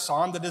to press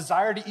on, the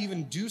desire to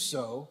even do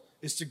so,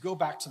 is to go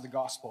back to the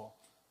gospel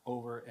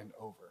over and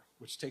over,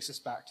 which takes us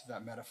back to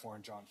that metaphor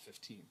in John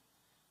 15.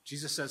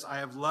 Jesus says, I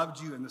have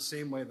loved you in the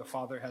same way the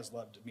Father has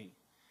loved me.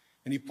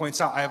 And he points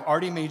out, I have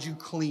already made you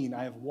clean.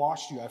 I have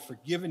washed you. I have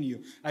forgiven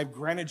you. I have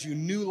granted you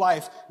new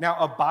life. Now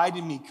abide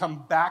in me.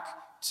 Come back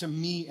to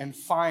me and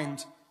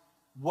find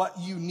what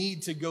you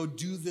need to go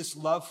do this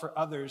love for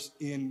others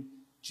in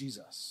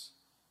Jesus.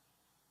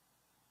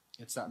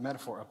 It's that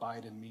metaphor,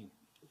 abide in me.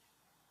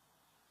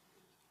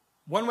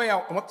 One way I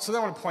want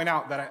to point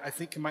out that I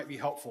think it might be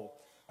helpful.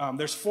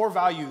 There's 4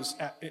 values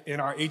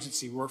in our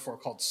agency we work for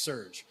called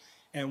Surge.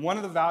 And one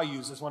of the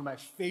values is one of my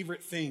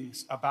favorite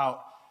things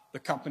about the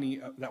company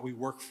that we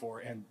work for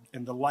and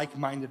the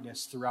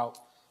like-mindedness throughout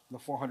the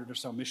 400 or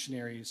so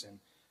missionaries and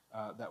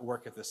that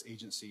work at this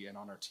agency and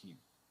on our team.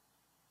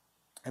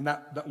 And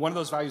that one of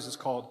those values is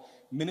called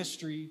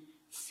ministry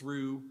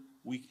through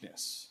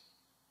weakness.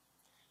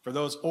 For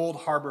those old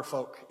harbor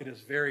folk, it is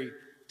very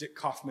Dick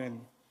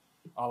Kaufman,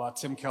 a la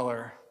Tim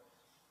Keller,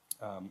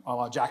 a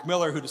la Jack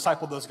Miller, who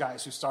discipled those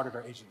guys who started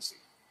our agency.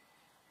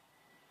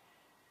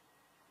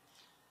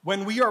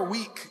 When we are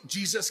weak,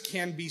 Jesus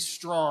can be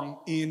strong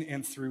in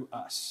and through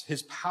us.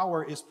 His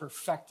power is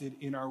perfected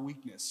in our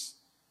weakness.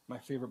 My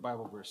favorite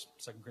Bible verse,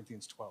 2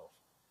 Corinthians 12.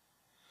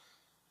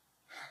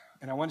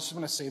 And I just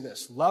want to say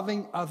this.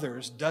 Loving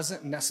others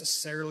doesn't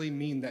necessarily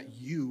mean that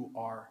you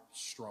are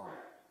strong.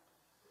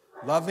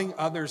 Loving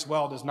others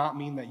well does not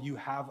mean that you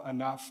have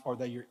enough or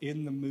that you're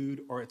in the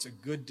mood or it's a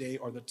good day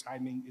or the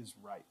timing is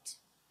right.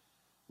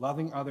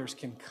 Loving others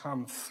can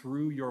come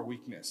through your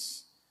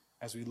weakness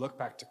as we look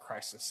back to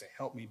Christ and say,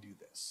 help me do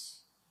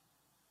this.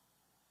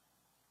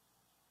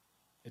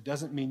 It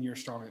doesn't mean you're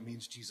strong. It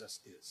means Jesus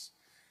is.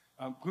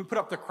 Can we put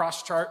up the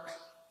cross chart?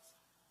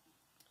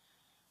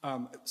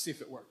 See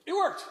if it worked. It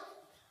worked.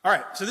 All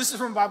right, so this is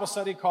from a Bible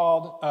study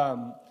called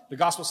The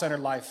Gospel-Centered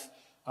Life.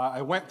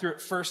 I went through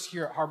it first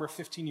here at Harbor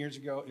 15 years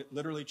ago. It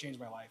literally changed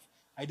my life.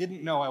 I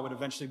didn't know I would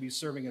eventually be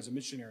serving as a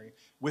missionary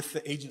with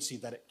the agency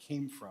that it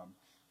came from.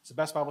 It's the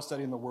best Bible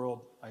study in the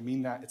world. I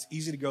mean that. It's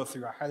easy to go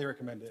through. I highly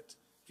recommend it.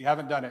 If you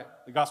haven't done it,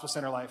 The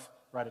Gospel-Centered Life,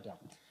 write it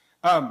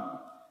down.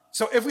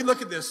 So if we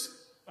look at this,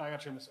 I got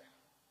to turn this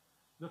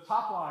way. The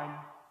top line,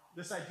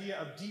 this idea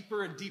of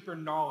deeper and deeper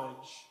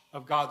knowledge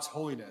of God's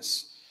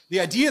holiness. The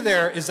idea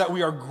there is that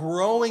we are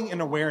growing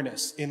in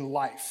awareness in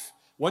life.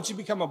 Once you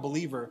become a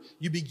believer,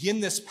 you begin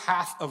this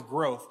path of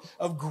growth,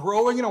 of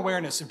growing in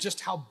awareness of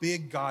just how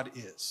big God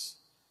is.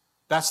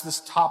 That's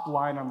this top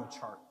line on the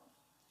chart.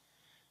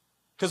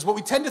 Because what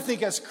we tend to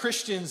think as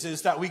Christians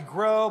is that we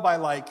grow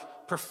by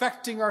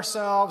perfecting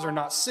ourselves or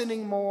not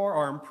sinning more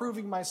or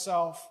improving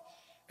myself.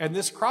 And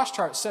this cross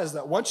chart says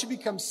that once you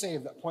become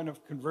saved, that point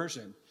of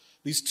conversion,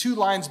 these two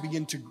lines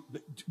begin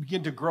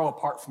to grow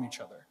apart from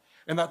each other.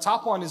 And that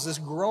top one is this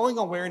growing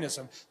awareness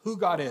of who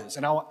God is.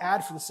 And I will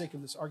add, for the sake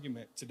of this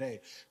argument today,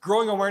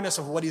 growing awareness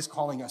of what he's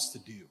calling us to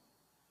do.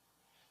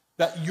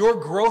 That your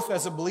growth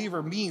as a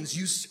believer means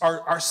you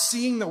are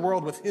seeing the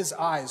world with his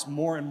eyes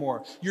more and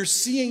more. You're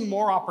seeing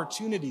more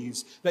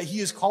opportunities that he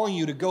is calling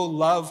you to go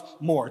love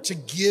more, to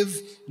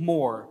give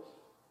more,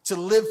 to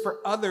live for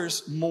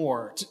others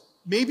more.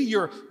 Maybe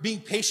you're being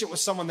patient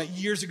with someone that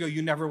years ago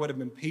you never would have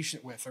been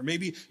patient with. Or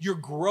maybe you're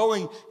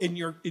growing in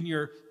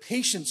your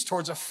patience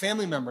towards a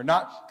family member,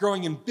 not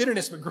growing in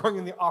bitterness, but growing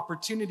in the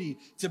opportunity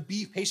to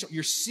be patient.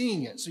 You're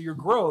seeing it. So your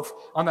growth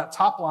on that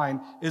top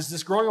line is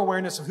this growing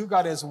awareness of who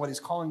God is and what he's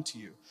calling to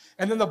you.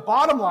 And then the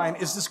bottom line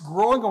is this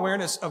growing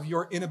awareness of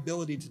your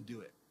inability to do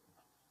it.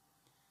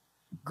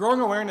 Growing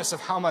awareness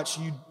of how much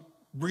you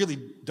really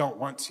don't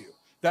want to.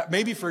 That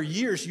maybe for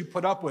years you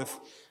put up with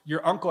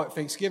your uncle at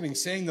Thanksgiving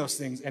saying those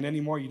things, and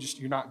anymore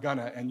you're not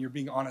gonna, and you're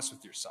being honest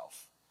with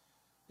yourself.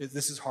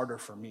 This is harder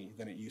for me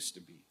than it used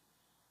to be.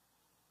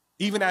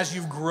 Even as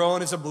you've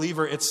grown as a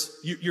believer,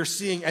 you're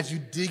seeing as you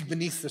dig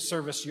beneath the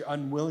surface, your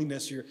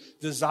unwillingness, your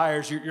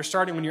desires. You're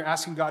starting when you're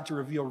asking God to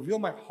reveal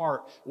my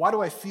heart. Why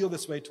do I feel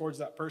this way towards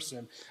that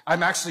person?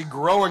 I'm actually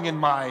growing in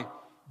my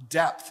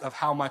depth of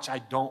how much I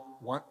don't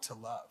want to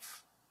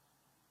love.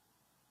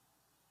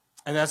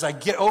 And as I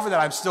get over that,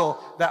 I'm still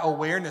that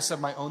awareness of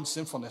my own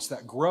sinfulness,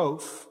 that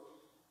growth,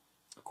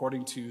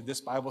 according to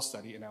this Bible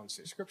study, and I would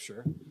say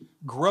scripture,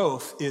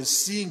 growth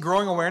is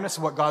growing awareness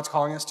of what God's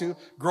calling us to,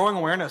 growing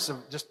awareness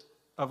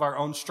of our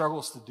own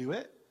struggles to do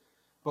it.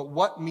 But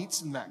what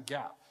meets in that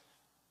gap?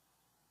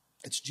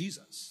 It's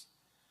Jesus.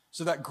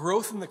 So that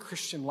growth in the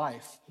Christian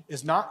life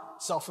is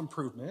not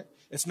self-improvement.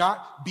 It's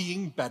not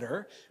being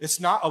better. It's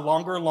not a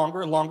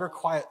longer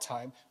quiet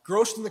time.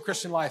 Growth in the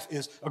Christian life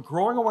is a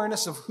growing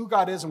awareness of who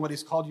God is and what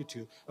he's called you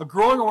to. A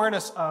growing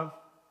awareness of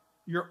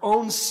your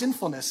own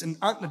sinfulness and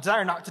a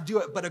desire not to do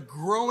it, but a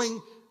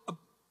growing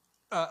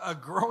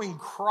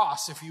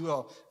cross, if you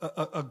will,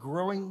 a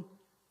growing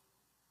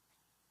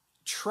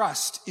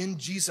trust in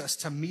Jesus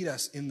to meet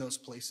us in those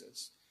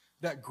places.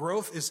 That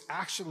growth is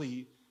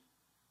actually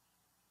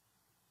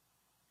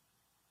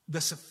the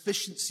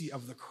sufficiency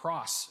of the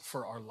cross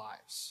for our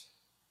lives.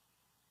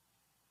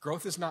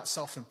 Growth is not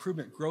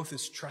self-improvement. Growth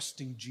is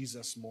trusting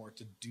Jesus more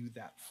to do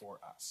that for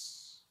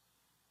us.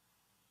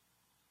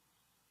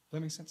 Does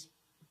that make sense?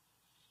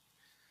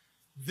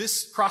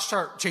 This cross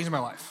chart changed my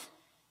life,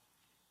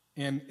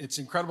 and it's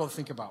incredible to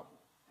think about.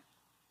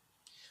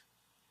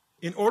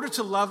 In order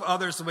to love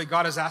others the way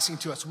God is asking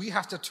to us, we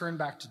have to turn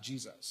back to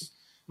Jesus.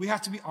 We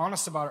have to be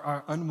honest about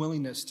our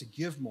unwillingness to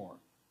give more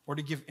or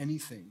to give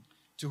anything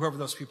to whoever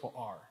those people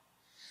are.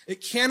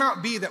 It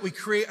cannot be that we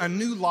create a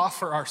new law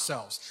for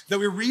ourselves, that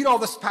we read all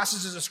these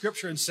passages of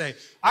scripture and say,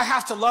 I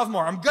have to love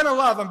more. I'm going to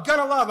love. And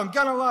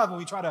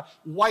we try to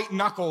white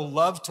knuckle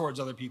love towards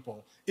other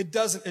people. It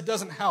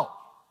doesn't help,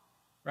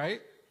 right?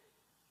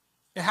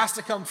 It has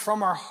to come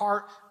from our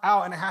heart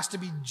out, and it has to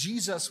be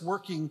Jesus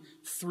working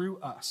through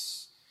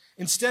us.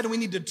 Instead, we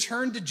need to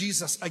turn to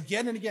Jesus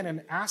again and again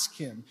and ask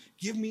him,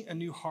 give me a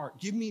new heart,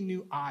 give me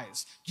new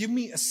eyes, give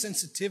me a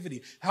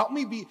sensitivity. Help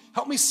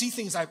me see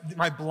things,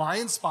 my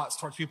blind spots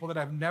towards people that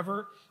I've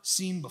never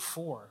seen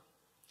before,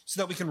 so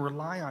that we can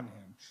rely on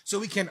him, so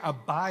we can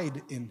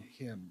abide in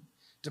him,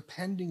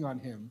 depending on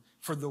him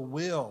for the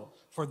will,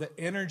 for the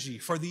energy,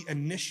 for the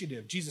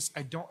initiative. Jesus,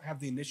 I don't have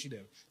the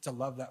initiative to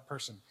love that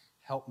person.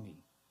 Help me.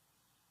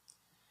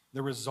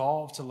 The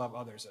resolve to love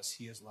others as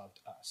he has loved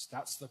us.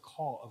 That's the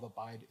call of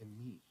abide in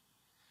me,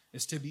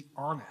 is to be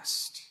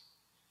honest,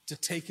 to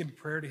take in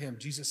prayer to him,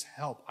 Jesus,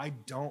 help. I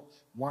don't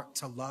want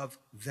to love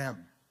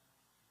them.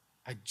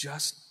 I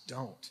just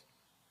don't.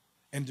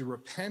 And to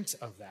repent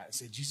of that and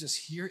say, Jesus,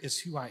 here is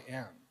who I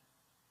am.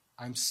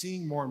 I'm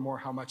seeing more and more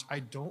how much I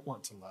don't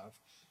want to love.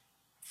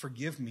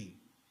 Forgive me,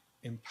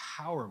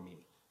 empower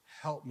me,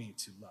 help me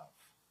to love.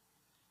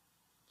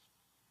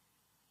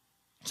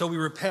 So we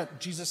repent,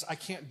 Jesus, I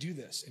can't do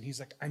this. And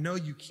he's like, I know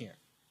you can't,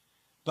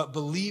 but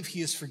believe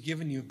he has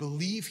forgiven you.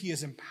 Believe he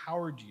has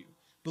empowered you.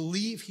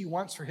 Believe he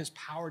wants for his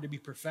power to be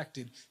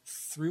perfected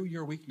through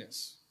your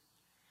weakness.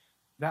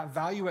 That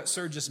value at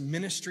Surge is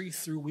ministry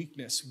through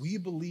weakness. We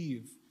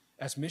believe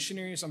as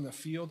missionaries on the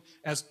field,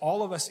 as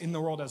all of us in the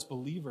world as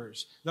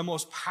believers, the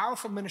most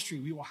powerful ministry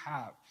we will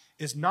have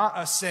is not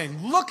us saying,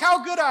 look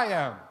how good I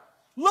am.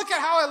 Look at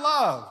how I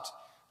loved.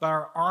 But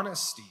our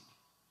honesty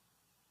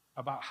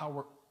about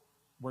how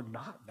we're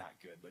not that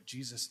good, but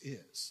Jesus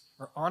is.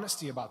 Our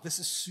honesty about this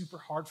is super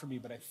hard for me,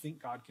 but I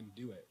think God can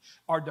do it.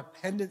 Our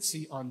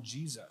dependency on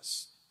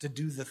Jesus to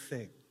do the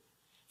thing.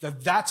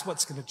 That's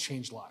what's going to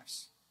change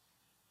lives.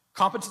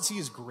 Competency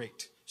is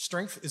great.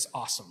 Strength is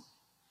awesome.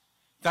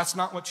 That's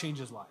not what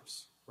changes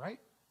lives, right?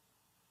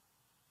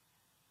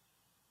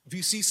 If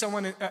you see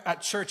someone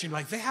at church and you're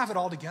like, they have it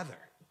all together,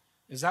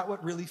 is that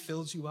what really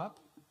fills you up?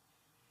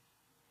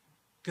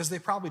 Because they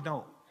probably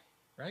don't,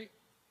 right?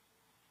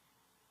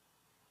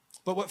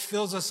 But what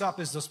fills us up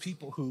is those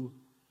people who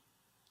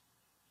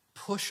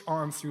push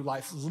on through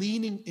life,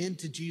 leaning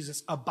into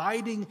Jesus,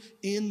 abiding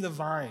in the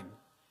vine.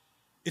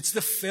 It's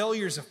the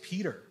failures of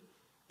Peter.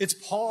 It's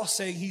Paul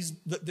saying he's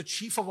the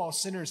chief of all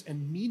sinners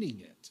and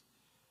meaning it.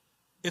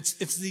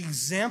 It's the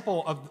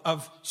example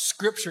of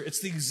Scripture.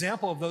 It's the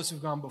example of those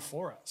who've gone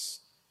before us.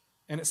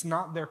 And it's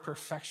not their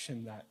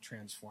perfection that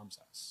transforms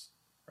us,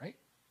 right?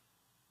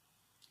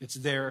 It's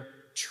their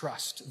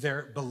trust,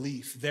 their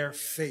belief, their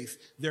faith.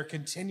 They're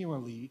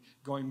continually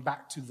going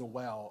back to the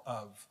well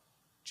of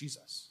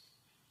Jesus,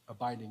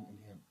 abiding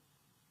in him.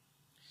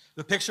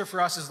 The picture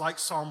for us is like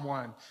Psalm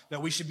 1,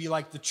 that we should be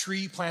like the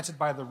tree planted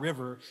by the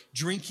river,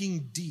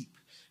 drinking deep.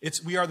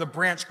 We are the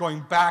branch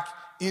going back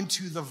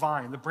into the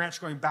vine, the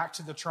branch going back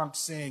to the trunk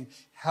saying,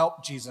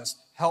 help Jesus,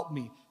 help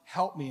me,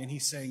 help me. And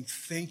he's saying,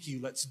 thank you,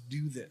 let's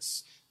do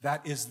this.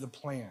 That is the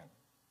plan.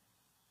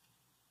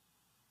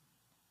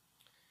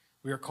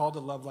 We are called to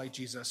love like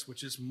Jesus,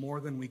 which is more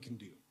than we can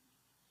do.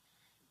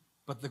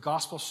 But the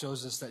gospel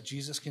shows us that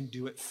Jesus can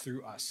do it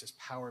through us, his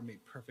power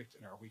made perfect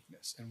in our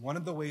weakness. And one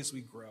of the ways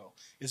we grow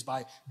is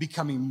by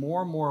becoming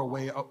more and more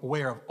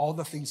aware of all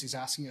the things he's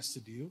asking us to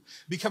do,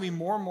 becoming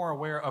more and more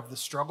aware of the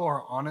struggle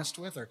we're honest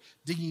with or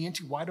digging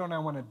into, why don't I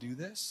want to do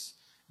this?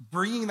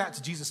 Bringing that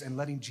to Jesus and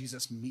letting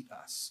Jesus meet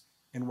us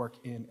and work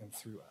in and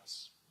through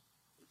us.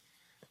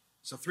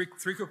 So three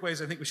quick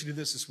ways I think we should do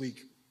this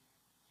week,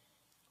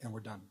 and we're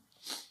done.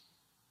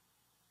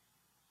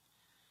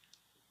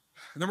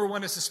 Number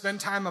one is to spend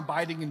time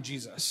abiding in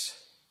Jesus.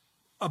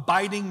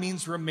 Abiding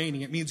means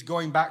remaining. It means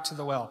going back to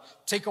the well.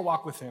 Take a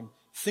walk with him.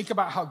 Think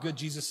about how good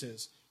Jesus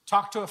is.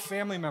 Talk to a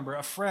family member,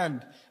 a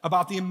friend,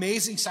 about the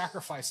amazing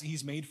sacrifice that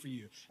he's made for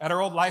you. At our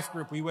old life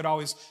group, we would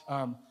always,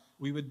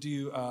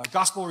 do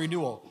gospel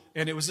renewal.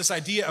 And it was this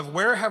idea of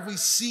where have we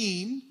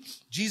seen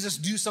Jesus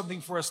do something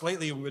for us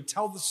lately? And we would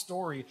tell the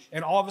story,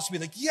 and all of us would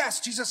be like,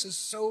 yes, Jesus is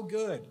so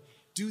good.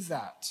 Do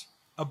that.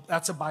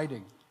 That's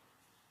abiding.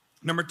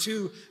 Number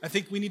two, I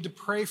think we need to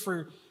pray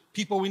for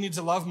people we need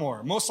to love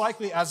more. Most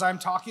likely, as I'm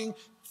talking,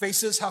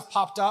 faces have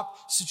popped up,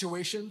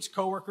 situations,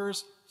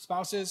 coworkers,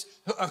 spouses,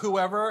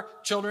 whoever,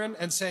 children,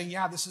 and saying,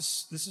 yeah, this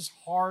is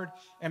hard,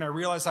 and I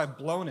realize I've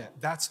blown it.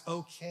 That's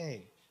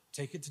okay.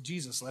 Take it to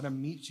Jesus. Let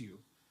him meet you.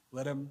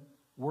 Let him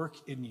work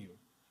in you.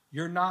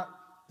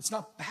 It's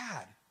not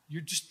bad.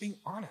 You're just being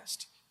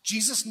honest.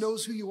 Jesus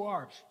knows who you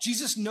are.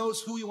 Jesus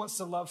knows who he wants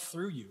to love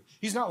through you.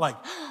 He's not like,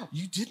 oh,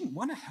 you didn't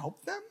want to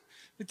help them?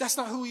 But that's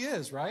not who he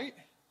is, right?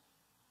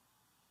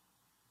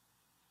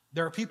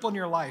 There are people in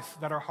your life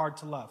that are hard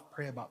to love.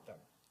 Pray about them.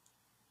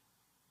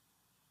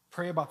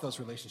 Pray about those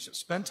relationships.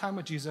 Spend time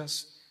with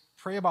Jesus.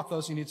 Pray about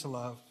those you need to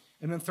love.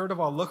 And then third of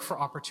all, look for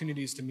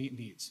opportunities to meet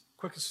needs.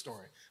 Quickest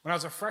story. When I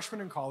was a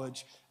freshman in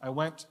college, I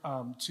went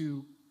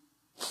to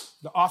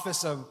the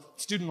office of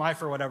student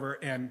life or whatever,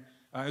 and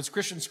it was a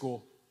Christian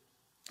school.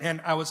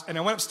 And I went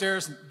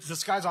upstairs, and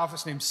this guy's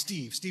office named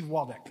Steve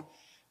Waldeck.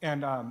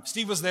 And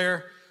Steve was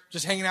there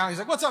just hanging out. He's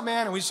like, what's up,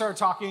 man? And we started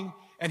talking.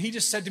 And he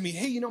just said to me,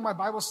 hey, my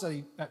Bible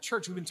study at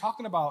church, we've been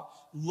talking about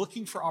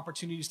looking for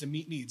opportunities to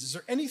meet needs. Is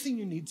there anything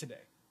you need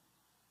today?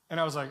 And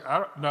I was like, I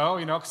don't know,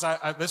 because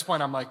at this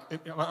point I'm like,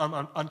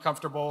 I'm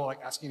uncomfortable, like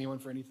asking anyone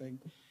for anything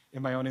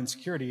in my own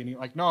insecurity. And he's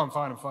like, no, I'm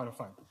fine.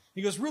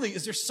 He goes, really,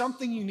 is there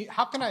something you need?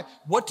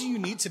 What do you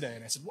need today?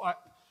 And I said, well,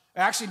 I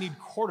actually need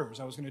quarters.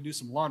 I was going to do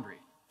some laundry,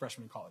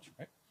 freshman in college,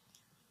 right?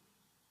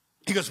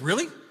 He goes,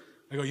 really?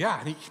 I go, yeah.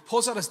 And he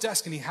pulls out his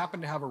desk and he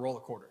happened to have a roll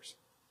of quarters.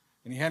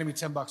 And he handed me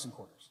 $10 in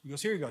quarters. He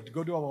goes, here you go.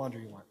 Go do all the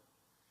laundry you want.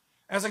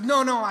 And I was like,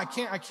 no, I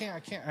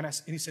can't. And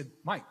he said,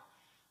 Mike,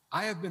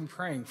 I have been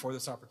praying for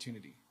this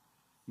opportunity.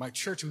 My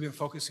church, we've been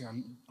focusing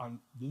on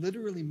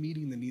literally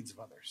meeting the needs of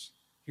others.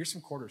 Here's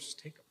some quarters. Just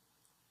take them.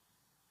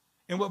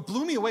 And what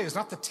blew me away is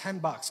not the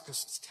 $10,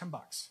 because it's $10,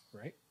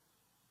 right?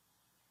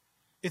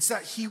 It's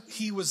that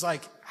he was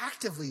like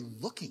actively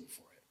looking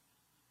for it.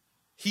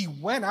 He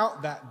went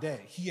out that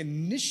day. He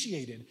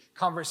initiated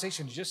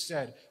conversation, just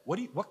said,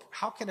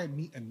 how can I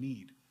meet a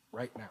need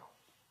right now?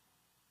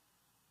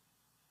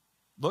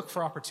 Look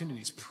for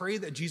opportunities. Pray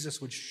that Jesus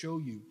would show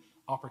you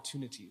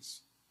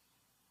opportunities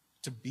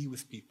to be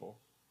with people,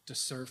 to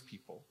serve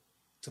people,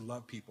 to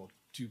love people,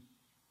 to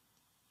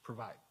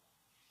provide.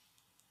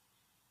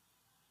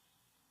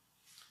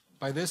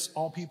 By this,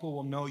 all people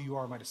will know you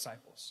are my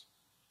disciples,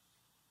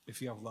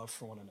 if you have love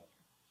for one another.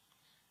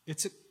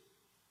 It's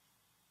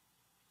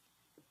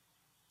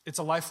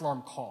a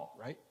lifelong call,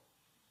 right?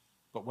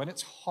 But when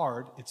it's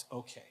hard, it's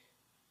okay.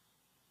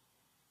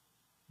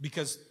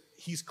 Because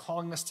he's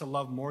calling us to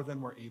love more than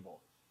we're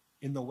able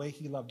in the way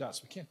he loved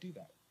us. We can't do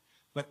that.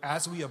 But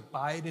as we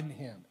abide in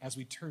him, as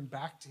we turn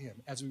back to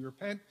him, as we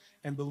repent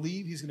and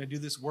believe he's going to do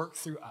this work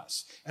through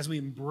us, as we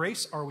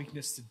embrace our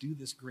weakness to do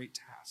this great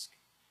task,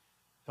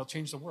 he'll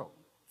change the world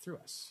through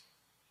us.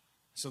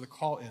 So the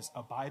call is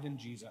abide in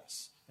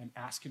Jesus and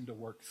ask him to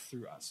work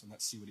through us, and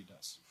let's see what he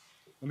does.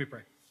 Let me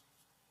pray.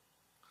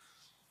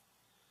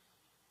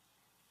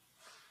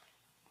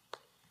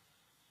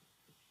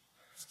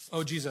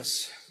 Oh,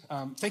 Jesus,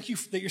 thank you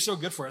that you're so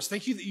good for us.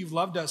 Thank you that you've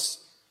loved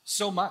us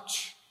so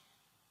much.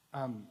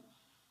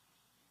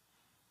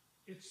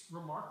 It's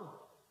remarkable.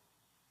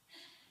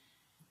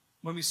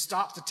 When we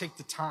stop to take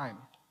the time,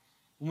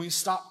 when we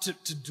stop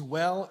to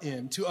dwell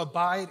in, to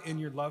abide in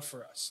your love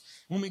for us,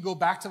 when we go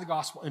back to the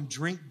gospel and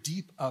drink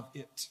deep of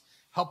it,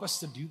 help us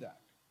to do that.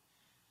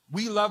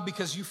 We love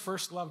because you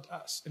first loved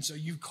us. And so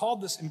you've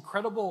called this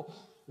incredible,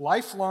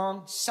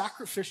 lifelong,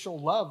 sacrificial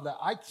love that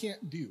I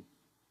can't do,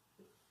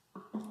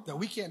 that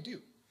we can't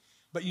do.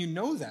 But you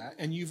know that,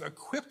 and you've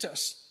equipped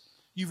us.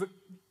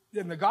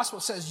 And the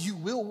gospel says you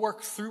will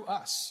work through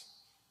us.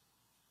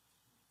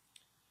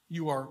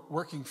 You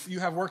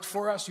have worked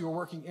for us, you are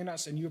working in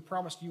us, and you have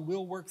promised you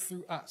will work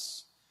through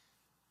us.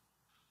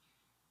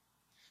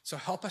 So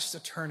help us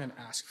to turn and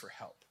ask for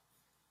help.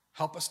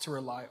 Help us to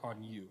rely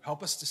on you.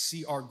 Help us to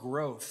see our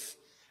growth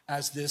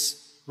as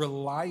this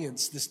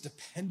reliance, this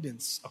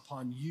dependence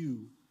upon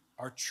you,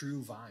 our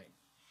true vine.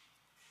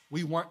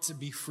 We want to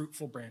be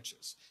fruitful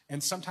branches.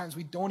 And sometimes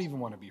we don't even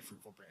want to be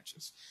fruitful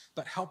branches.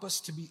 But help us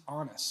to be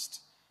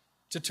honest,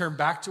 to turn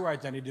back to our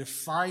identity, to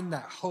find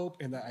that hope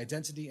and that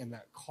identity and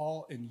that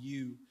call in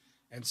you,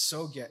 and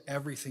so get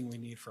everything we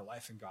need for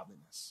life and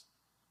godliness.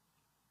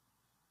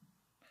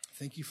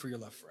 Thank you for your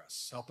love for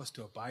us. Help us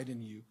to abide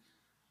in you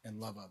and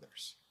love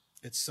others.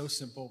 It's so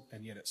simple,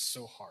 and yet it's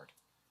so hard.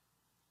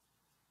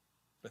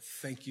 But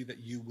thank you that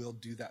you will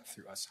do that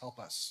through us. Help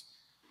us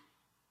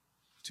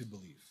to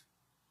believe.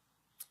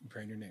 We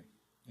pray in your name.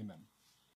 Amen.